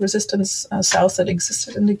the resistance cells that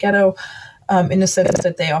existed in the ghetto, in the sense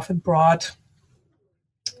that they often brought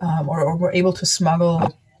or were able to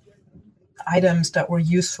smuggle items that were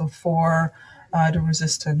useful for the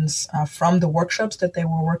resistance from the workshops that they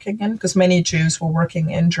were working in, because many Jews were working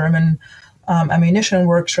in German ammunition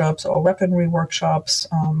workshops or weaponry workshops,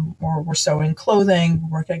 or were sewing clothing,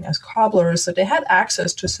 working as cobblers. So they had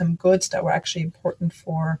access to some goods that were actually important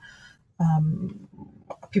for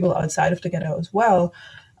people outside of the ghetto as well.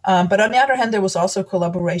 But on the other hand, there was also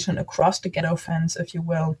collaboration across the ghetto fence, if you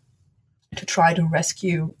will, to try to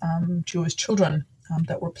rescue Jewish children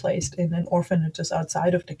that were placed in orphanages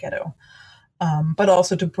outside of the ghetto. But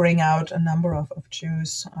also to bring out a number of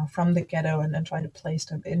Jews from the ghetto and then try to place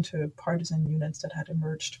them into partisan units that had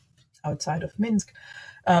emerged outside of Minsk.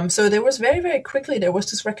 So there was very, very quickly, there was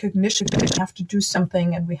this recognition that we have to do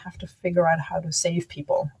something and we have to figure out how to save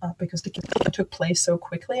people, because the killing took place so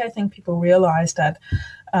quickly. I think people realized that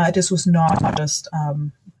this was not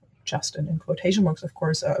just in quotation marks, of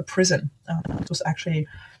course, a prison. It was actually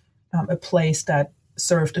a place that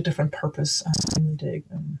served a different purpose in the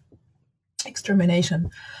extermination.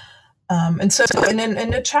 And so in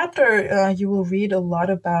the chapter, you will read a lot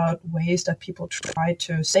about ways that people try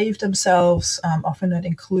to save themselves. Often that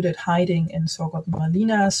included hiding in so-called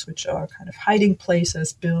malinas, which are kind of hiding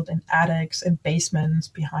places built in attics and basements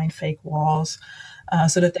behind fake walls,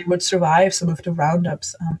 so that they would survive some of the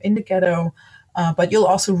roundups in the ghetto. But you'll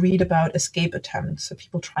also read about escape attempts, so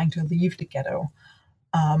people trying to leave the ghetto.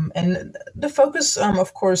 And the focus,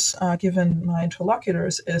 of course, given my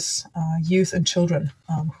interlocutors, is youth and children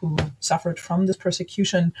who suffered from this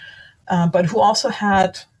persecution, but who also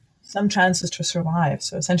had some chances to survive.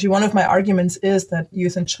 So essentially, one of my arguments is that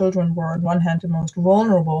youth and children were, on one hand, the most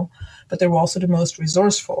vulnerable, but they were also the most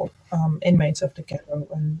resourceful inmates of the ghetto,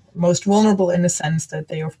 and most vulnerable in the sense that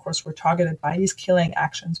they, of course, were targeted by these killing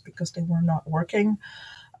actions because they were not working.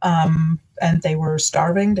 And they were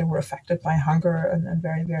starving, they were affected by hunger in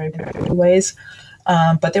very, very big ways.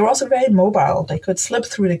 But they were also very mobile. They could slip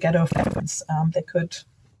through the ghetto fence. They could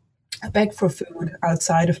beg for food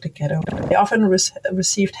outside of the ghetto. They often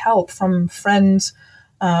received help from friends,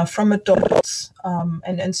 from adults,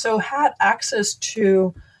 and so had access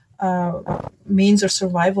to means of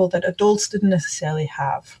survival that adults didn't necessarily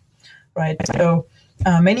have, right? So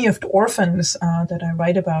many of the orphans that I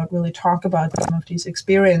write about really talk about some of these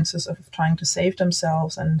experiences of trying to save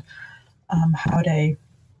themselves and how they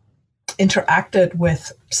interacted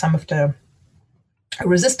with some of the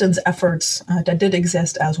resistance efforts that did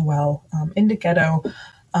exist as well in the ghetto.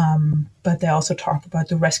 But they also talk about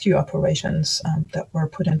the rescue operations that were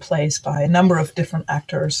put in place by a number of different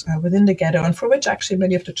actors within the ghetto, and for which actually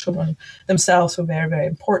many of the children themselves were very, very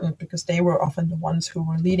important, because they were often the ones who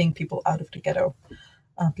were leading people out of the ghetto.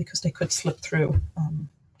 Because they could slip through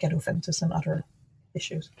ghetto fences and other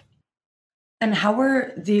issues. And how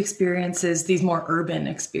were the experiences, these more urban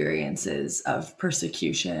experiences of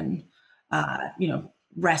persecution,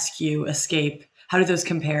 rescue, escape, how do those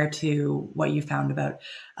compare to what you found about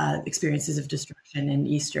experiences of destruction in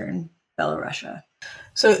Eastern Belarusia?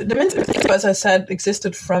 So the Minsk, as I said,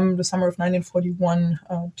 existed from the summer of 1941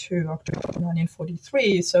 to October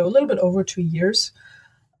 1943, so a little bit over 2 years.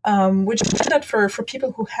 Which meant that for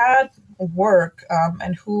people who had work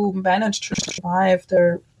and who managed to survive,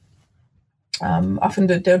 often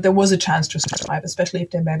there was a chance to survive, especially if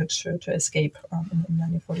they managed to escape in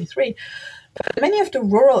 1943. But many of the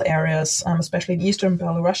rural areas, especially in Eastern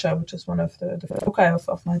Belarusia, which is one of the foci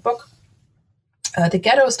of my book, the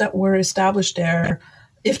ghettos that were established there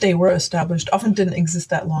if they were established, often didn't exist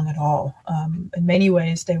that long at all. In many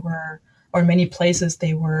ways, or in many places,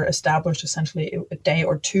 they were established essentially a day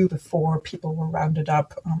or two before people were rounded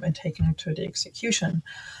up and taken to the execution.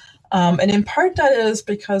 And in part, that is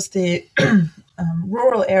because the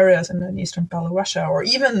rural areas in eastern Belarusia, or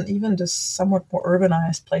even the somewhat more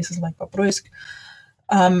urbanized places like Bobruisk,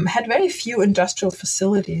 had very few industrial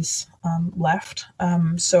facilities left.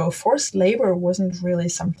 So forced labor wasn't really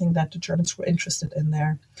something that the Germans were interested in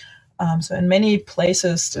there. So in many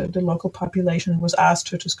places, the local population was asked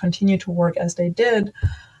to just continue to work as they did.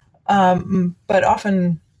 But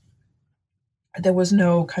often there was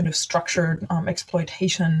no kind of structured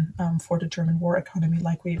exploitation for the German war economy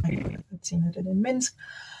like we had seen it in Minsk.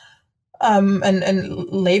 And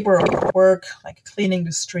labor work, like cleaning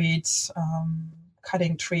the streets,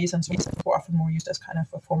 cutting trees and so on, were often more used as kind of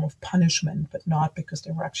a form of punishment, but not because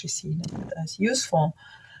they were actually seen as useful.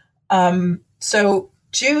 So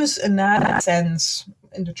Jews, in that sense,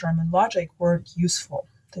 in the German logic, weren't useful.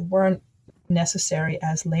 They weren't necessary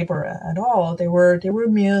as labor at all. They were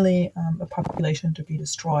merely a population to be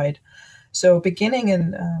destroyed. So beginning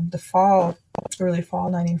in the early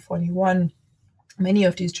fall 1941, many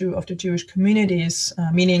of the Jewish communities,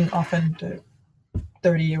 meaning often the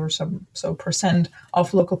 30 or so percent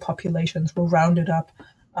of local populations, were rounded up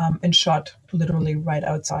and shot literally right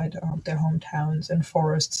outside their hometowns in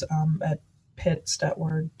forests at pits that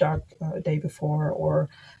were dug a day before, or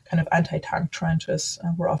kind of anti-tank trenches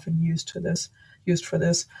were often used for this.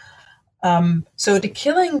 So the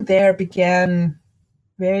killing there began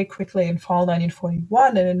very quickly in fall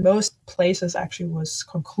 1941, and in most places actually was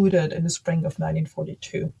concluded in the spring of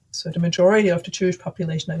 1942. So the majority of the Jewish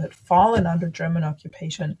population that had fallen under German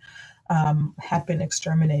occupation had been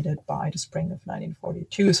exterminated by the spring of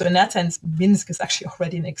 1942. So in that sense, Minsk is actually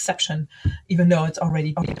already an exception, even though it's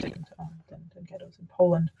already bigger than ghettos in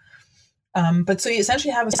Poland. But so you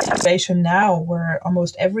essentially have a situation now where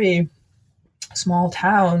almost every small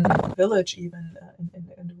town, village even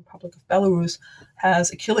in the Republic of Belarus,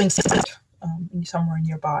 has a killing site somewhere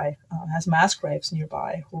nearby, has mass graves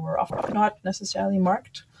nearby who are often not necessarily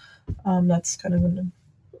marked. That's kind of an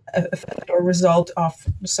effect or result of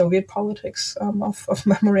the Soviet politics of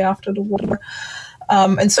memory after the war.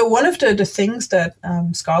 And so one of the things that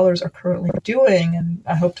scholars are currently doing, and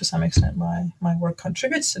I hope to some extent my work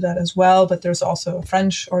contributes to that as well, but there's also a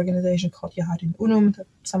French organization called Jihad in Unum that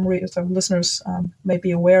some listeners may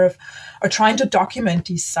be aware of, are trying to document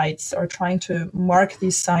these sites, or trying to mark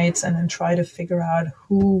these sites and then try to figure out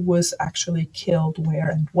who was actually killed where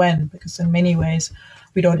and when, because in many ways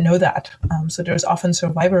we don't know that. So there's often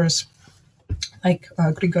survivors like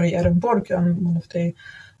Grigory Ehrenburg, one of the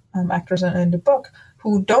actors in the book,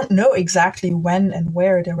 who don't know exactly when and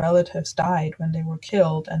where their relatives died when they were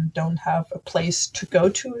killed, and don't have a place to go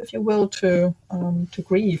to, if you will, to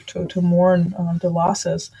grieve, to mourn the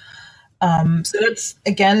losses. So that's,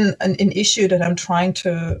 again, an issue that I'm trying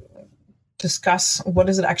to discuss. What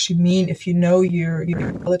does it actually mean if you know your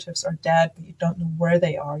relatives are dead, but you don't know where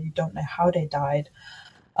they are, you don't know how they died?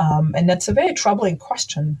 And that's a very troubling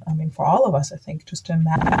question, for all of us, I think, just to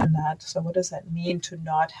imagine that. So what does that mean to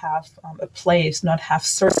not have a place, not have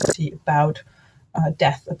certainty about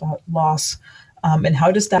death, about loss? And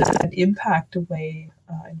how does that impact the way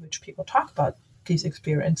in which people talk about these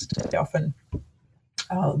experiences? They often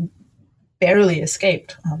barely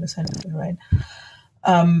escaped, essentially, right?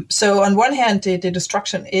 So on one hand, the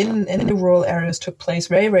destruction in the rural areas took place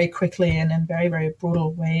very, very quickly and in very, very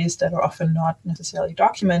brutal ways that are often not necessarily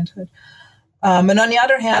documented. And on the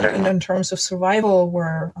other hand, in terms of survival,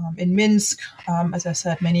 where in Minsk, as I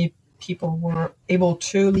said, many people were able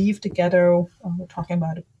to leave the ghetto. We're talking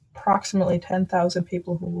about approximately 10,000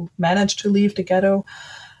 people who managed to leave the ghetto.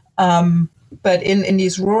 But in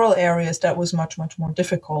these rural areas, that was much, much more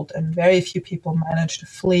difficult, and very few people managed to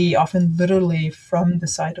flee, often literally from the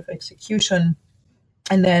site of execution,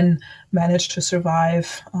 and then managed to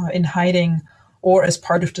survive in hiding or as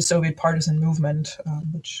part of the Soviet partisan movement,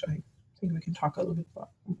 which I think we can talk a little bit about,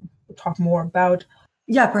 talk more about.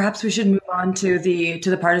 Yeah, perhaps we should move on to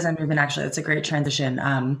the partisan movement. Actually, that's a great transition.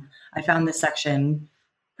 I found this section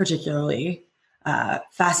particularly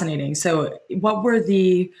fascinating. So, what were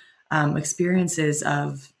the experiences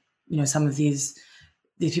of some of these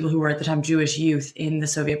people who were at the time Jewish youth in the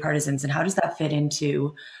Soviet partisans, and how does that fit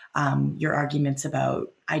into your arguments about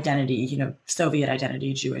identity, Soviet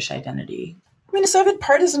identity, Jewish identity? The Soviet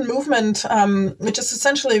partisan movement, which is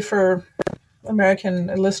essentially, for American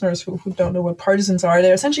listeners who don't know what partisans are,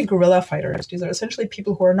 they're essentially guerrilla fighters. These are essentially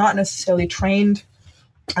people who are not necessarily trained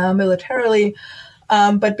militarily,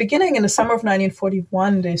 But beginning in the summer of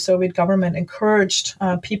 1941, the Soviet government encouraged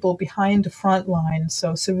people behind the front lines,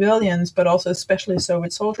 so civilians, but also especially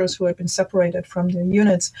Soviet soldiers who had been separated from their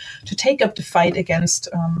units, to take up the fight against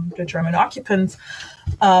the German occupants.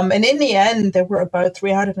 And in the end, there were about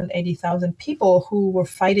 380,000 people who were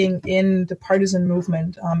fighting in the partisan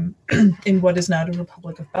movement in what is now the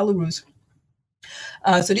Republic of Belarus.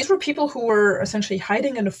 So these were people who were essentially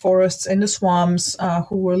hiding in the forests, in the swamps,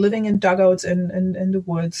 who were living in dugouts in the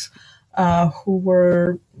woods, who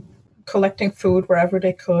were collecting food wherever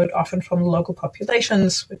they could, often from the local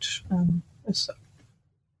populations, which is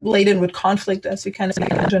laden with conflict, as you can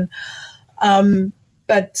imagine.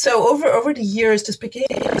 But so over the years, this became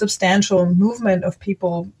a substantial movement of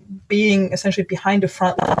people being essentially behind the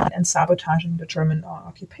front line and sabotaging the German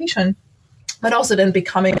occupation, but also then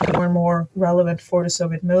becoming more and more relevant for the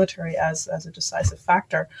Soviet military as a decisive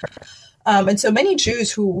factor. And so many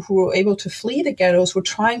Jews who were able to flee the ghettos were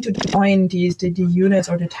trying to join the units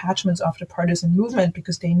or detachments of the partisan movement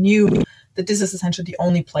because they knew that this is essentially the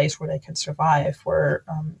only place where they can survive, where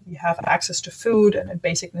you have access to food and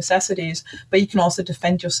basic necessities, but you can also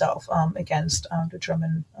defend yourself against the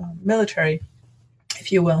German military,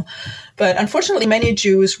 if you will. But unfortunately, many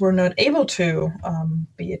Jews were not able to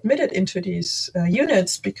be admitted into these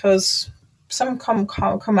units because some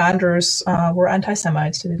commanders were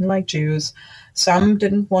anti-Semites. They didn't like Jews. Some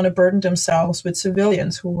didn't want to burden themselves with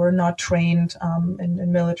civilians who were not trained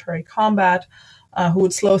in military combat, who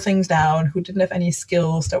would slow things down, who didn't have any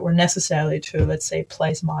skills that were necessary to, let's say,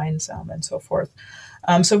 place mines and so forth.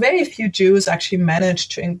 So very few Jews actually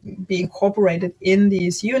managed to be incorporated in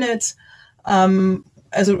these units.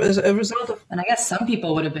 As a result of... And I guess some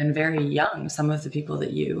people would have been very young, some of the people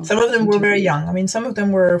that you... Some of them were very young. I mean, some of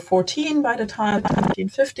them were 14 by the time, 15,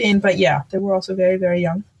 15, but yeah, they were also very, very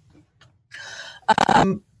young.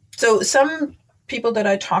 So some people that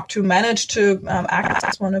I talked to managed to act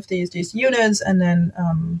as one of these units and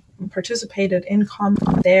then participated in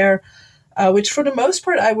combat there, which for the most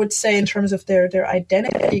part, I would say in terms of their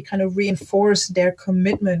identity, kind of reinforced their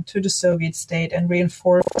commitment to the Soviet state and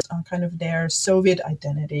reinforced kind of their Soviet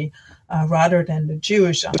identity rather than the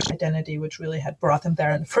Jewish identity, which really had brought them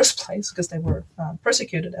there in the first place because they were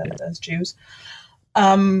persecuted as Jews.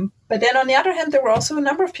 But then on the other hand, there were also a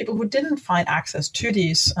number of people who didn't find access to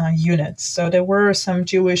these units. So there were some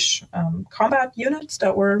Jewish combat units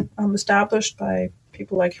that were established by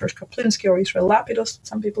people like Hirsch Kaplinsky or Israel Lapidus, that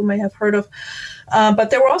some people may have heard of. But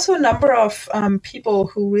there were also a number of people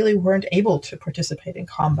who really weren't able to participate in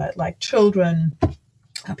combat, like children,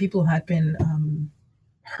 people who had been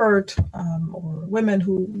hurt, or women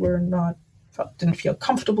who didn't feel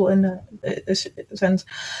comfortable in a sense.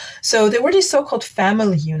 So there were these so-called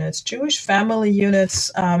family units, Jewish family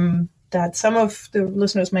units that some of the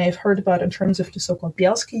listeners may have heard about in terms of the so-called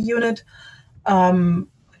Bielski unit.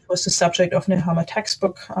 Was the subject of Nehama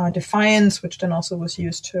textbook Defiance, which then also was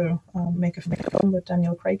used to make a film with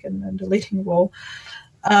Daniel Craig in the leading role.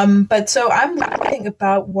 But so I'm writing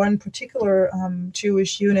about one particular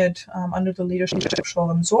Jewish unit under the leadership of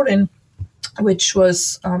Sholem Zorin, which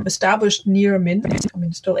was established near Minsk. I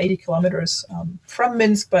mean, still 80 kilometers from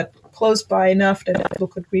Minsk, but close by enough that people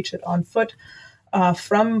could reach it on foot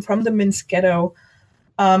from the Minsk ghetto.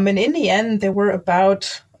 And in the end, there were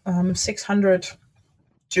about 600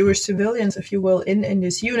 Jewish civilians, if you will, in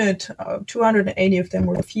this unit. 280 of them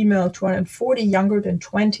were female, 240 younger than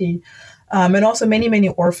 20, and also many, many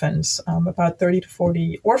orphans, about 30 to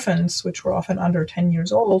 40 orphans, which were often under 10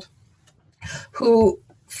 years old, who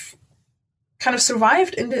kind of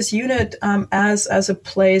survived in this unit as a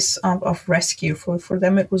place of rescue. For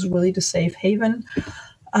them, it was really the safe haven.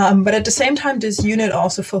 But at the same time, this unit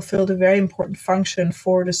also fulfilled a very important function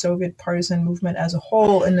for the Soviet partisan movement as a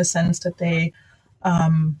whole, in the sense that they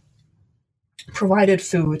provided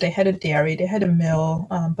food. They had a dairy, they had a mill,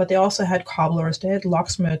 but they also had cobblers, they had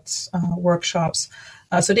locksmiths, workshops.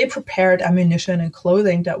 So they prepared ammunition and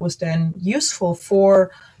clothing that was then useful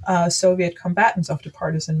for Soviet combatants of the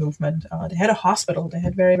partisan movement. They had a hospital, they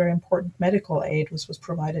had very, very important medical aid was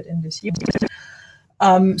provided in this unit.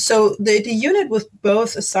 So the unit was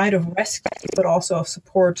both a site of rescue, but also of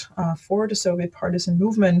support for the Soviet partisan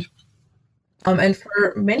movement. And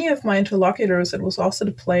for many of my interlocutors, it was also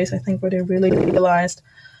the place, I think, where they really realized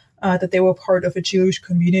that they were part of a Jewish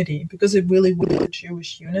community, because it really was a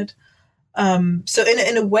Jewish unit. So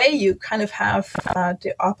in a way, you kind of have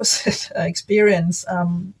the opposite experience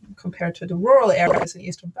compared to the rural areas in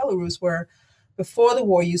eastern Belarus, where before the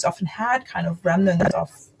war, you often had kind of remnants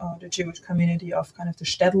of the Jewish community, of kind of the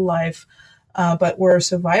shtetl life, but were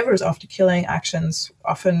survivors of the killing actions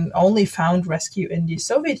often only found rescue in the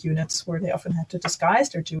Soviet units, where they often had to disguise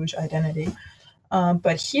their Jewish identity.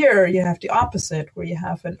 But here you have the opposite, where you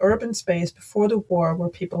have an urban space before the war where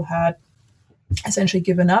people had essentially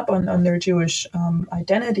given up on their Jewish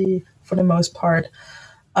identity for the most part.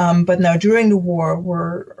 But now during the war,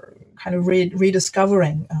 we're kind of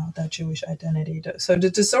rediscovering that Jewish identity. So the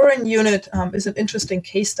Zorin unit is an interesting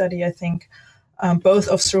case study, I think, both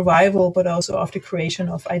of survival, but also of the creation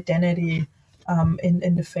of identity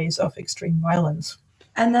in the face of extreme violence.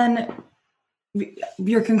 And then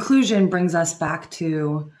your conclusion brings us back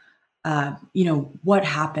to, what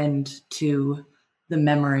happened to the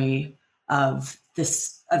memory of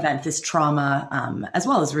this event, this trauma, as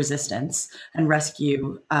well as resistance and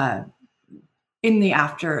rescue in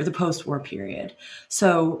the post-war period.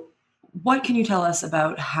 So what can you tell us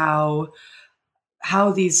about how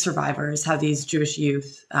these survivors, how these Jewish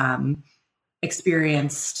youth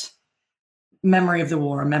experienced memory of the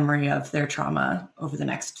war, memory of their trauma over the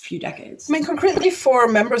next few decades? I mean, concretely for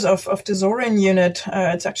members of the Zorin unit,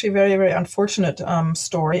 it's actually a very, very unfortunate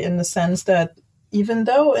story in the sense that even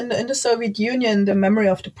though in the Soviet Union, the memory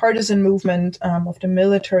of the partisan movement, of the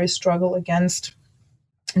military struggle against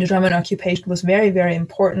the German occupation was very, very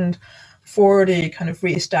important for the kind of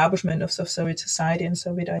reestablishment of Soviet society and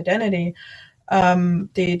Soviet identity,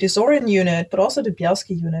 the Zorin unit, but also the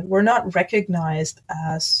Bielski unit, were not recognized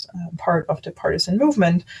as part of the partisan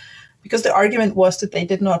movement because the argument was that they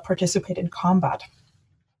did not participate in combat.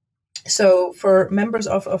 So for members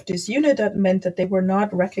of this unit, that meant that they were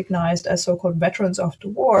not recognized as so-called veterans of the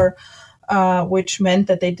war, which meant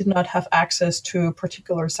that they did not have access to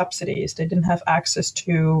particular subsidies. They didn't have access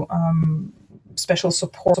to special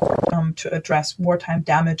support to address wartime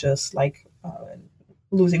damages like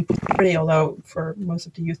losing property, although for most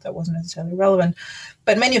of the youth that wasn't necessarily relevant.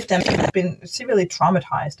 But many of them had been severely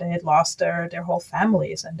traumatized. They had lost their whole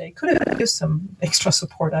families, and they could have used some extra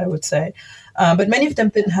support, I would say. But many of them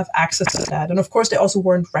didn't have access to that. And of course, they also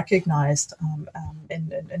weren't recognized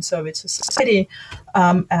in Soviet society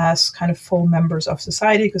as kind of full members of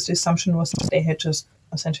society, because the assumption was that they had just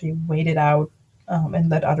essentially waited out and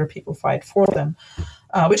let other people fight for them.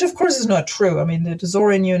 Which, of course, is not true. I mean, the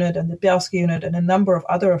Zorin unit and the Bielski unit and a number of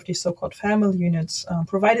other of these so-called family units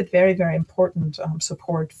provided very, very important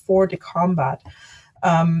support for the combat.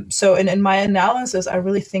 So in my analysis, I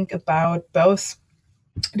really think about both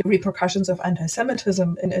the repercussions of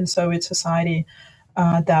anti-Semitism in Soviet society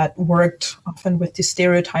that worked often with the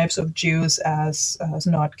stereotypes of Jews as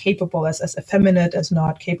not capable, as effeminate, as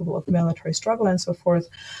not capable of military struggle and so forth.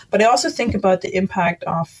 But I also think about the impact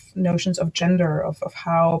of notions of gender, of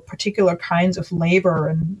how particular kinds of labor,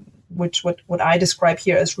 and what I describe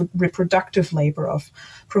here as reproductive labor, of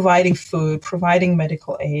providing food, providing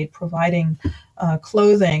medical aid, providing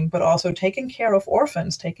clothing, but also taking care of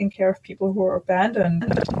orphans, taking care of people who are abandoned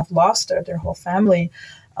and have lost their whole family,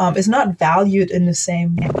 is not valued in the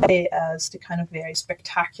same way as the kind of very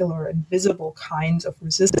spectacular and visible kinds of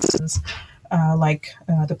resistance, like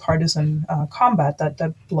the partisan combat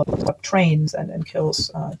that blows up trains and kills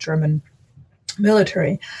German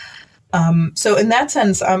military. So in that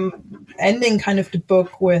sense, I'm ending kind of the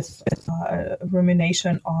book with a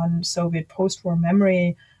rumination on Soviet post-war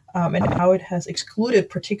memory and how it has excluded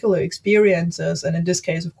particular experiences, and in this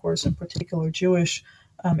case, of course, in particular Jewish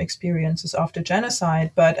experiences of the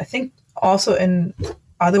genocide. But I think also in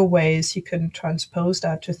other ways you can transpose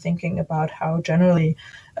that to thinking about how generally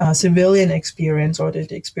civilian experience, or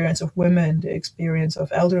the experience of women, the experience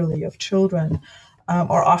of elderly, of children,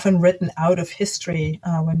 are often written out of history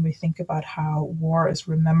when we think about how war is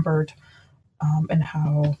remembered and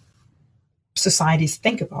how societies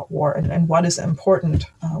think about war and what is important.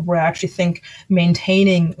 Where I actually think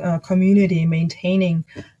maintaining community, maintaining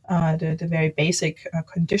the very basic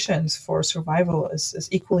conditions for survival is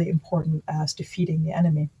equally important as defeating the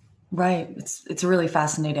enemy. Right. It's a really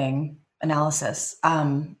fascinating analysis.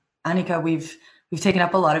 Annika, we've taken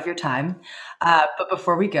up a lot of your time, but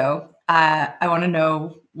before we go, I want to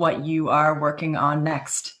know what you are working on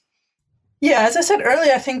next. Yeah, as I said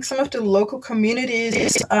earlier, I think some of the local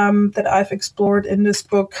communities that I've explored in this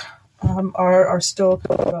book are still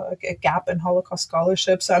a gap in Holocaust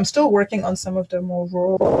scholarship. So I'm still working on some of the more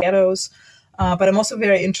rural ghettos, but I'm also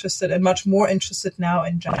very interested and much more interested now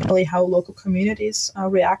in generally how local communities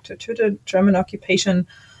reacted to the German occupation.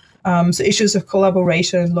 So issues of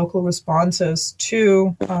collaboration, local responses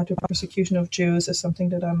to the persecution of Jews is something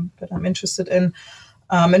that I'm interested in.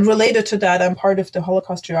 And related to that, I'm part of the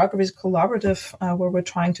Holocaust Geographies Collaborative, where we're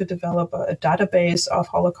trying to develop a database of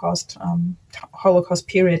Holocaust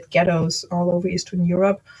period ghettos all over Eastern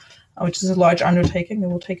Europe. which is a large undertaking. It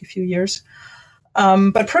will take a few years.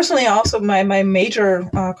 But personally, also my major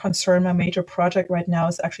concern, my major project right now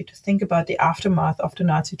is actually to think about the aftermath of the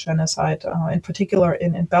Nazi genocide, in particular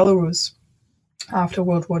in Belarus after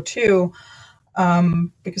World War II,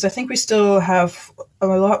 because I think we still have a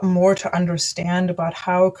lot more to understand about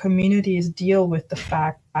how communities deal with the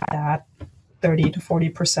fact that 30 to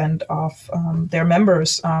 40% of their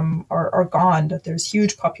members are gone, that there's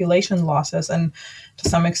huge population losses, and to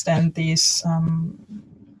some extent these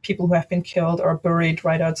people who have been killed are buried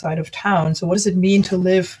right outside of town. So what does it mean to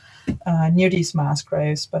live near these mass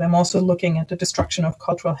graves? But I'm also looking at the destruction of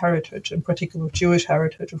cultural heritage, in particular Jewish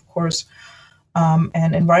heritage, of course,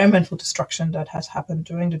 and environmental destruction that has happened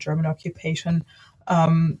during the German occupation.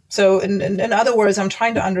 So in other words, I'm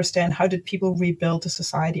trying to understand, how did people rebuild the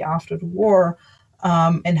society after the war?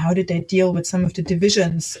 And how did they deal with some of the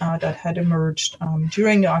divisions that had emerged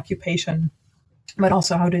during the occupation? But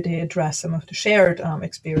also, how did they address some of the shared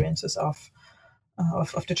experiences of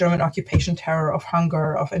the German occupation terror, of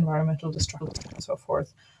hunger, of environmental destruction, and so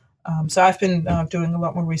forth? So I've been doing a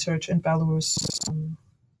lot more research in Belarus.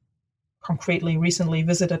 Concretely, recently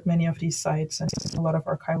visited many of these sites and a lot of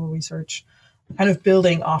archival research, kind of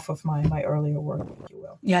building off of my earlier work, if you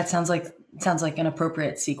will. Yeah, it sounds like an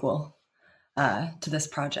appropriate sequel to this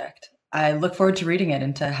project. I look forward to reading it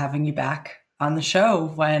and to having you back on the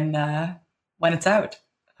show when it's out,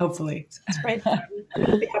 hopefully. That's great.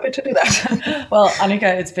 We'll be happy to do that. Well, Annika,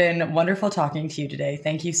 it's been wonderful talking to you today.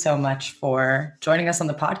 Thank you so much for joining us on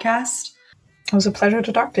the podcast. It was a pleasure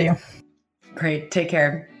to talk to you. Great. Take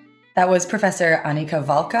care. That was Professor Annika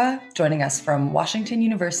Valka joining us from Washington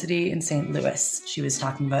University in St. Louis. She was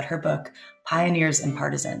talking about her book, Pioneers and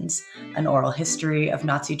Partisans, An Oral History of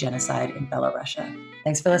Nazi Genocide in Belarusia.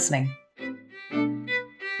 Thanks for listening.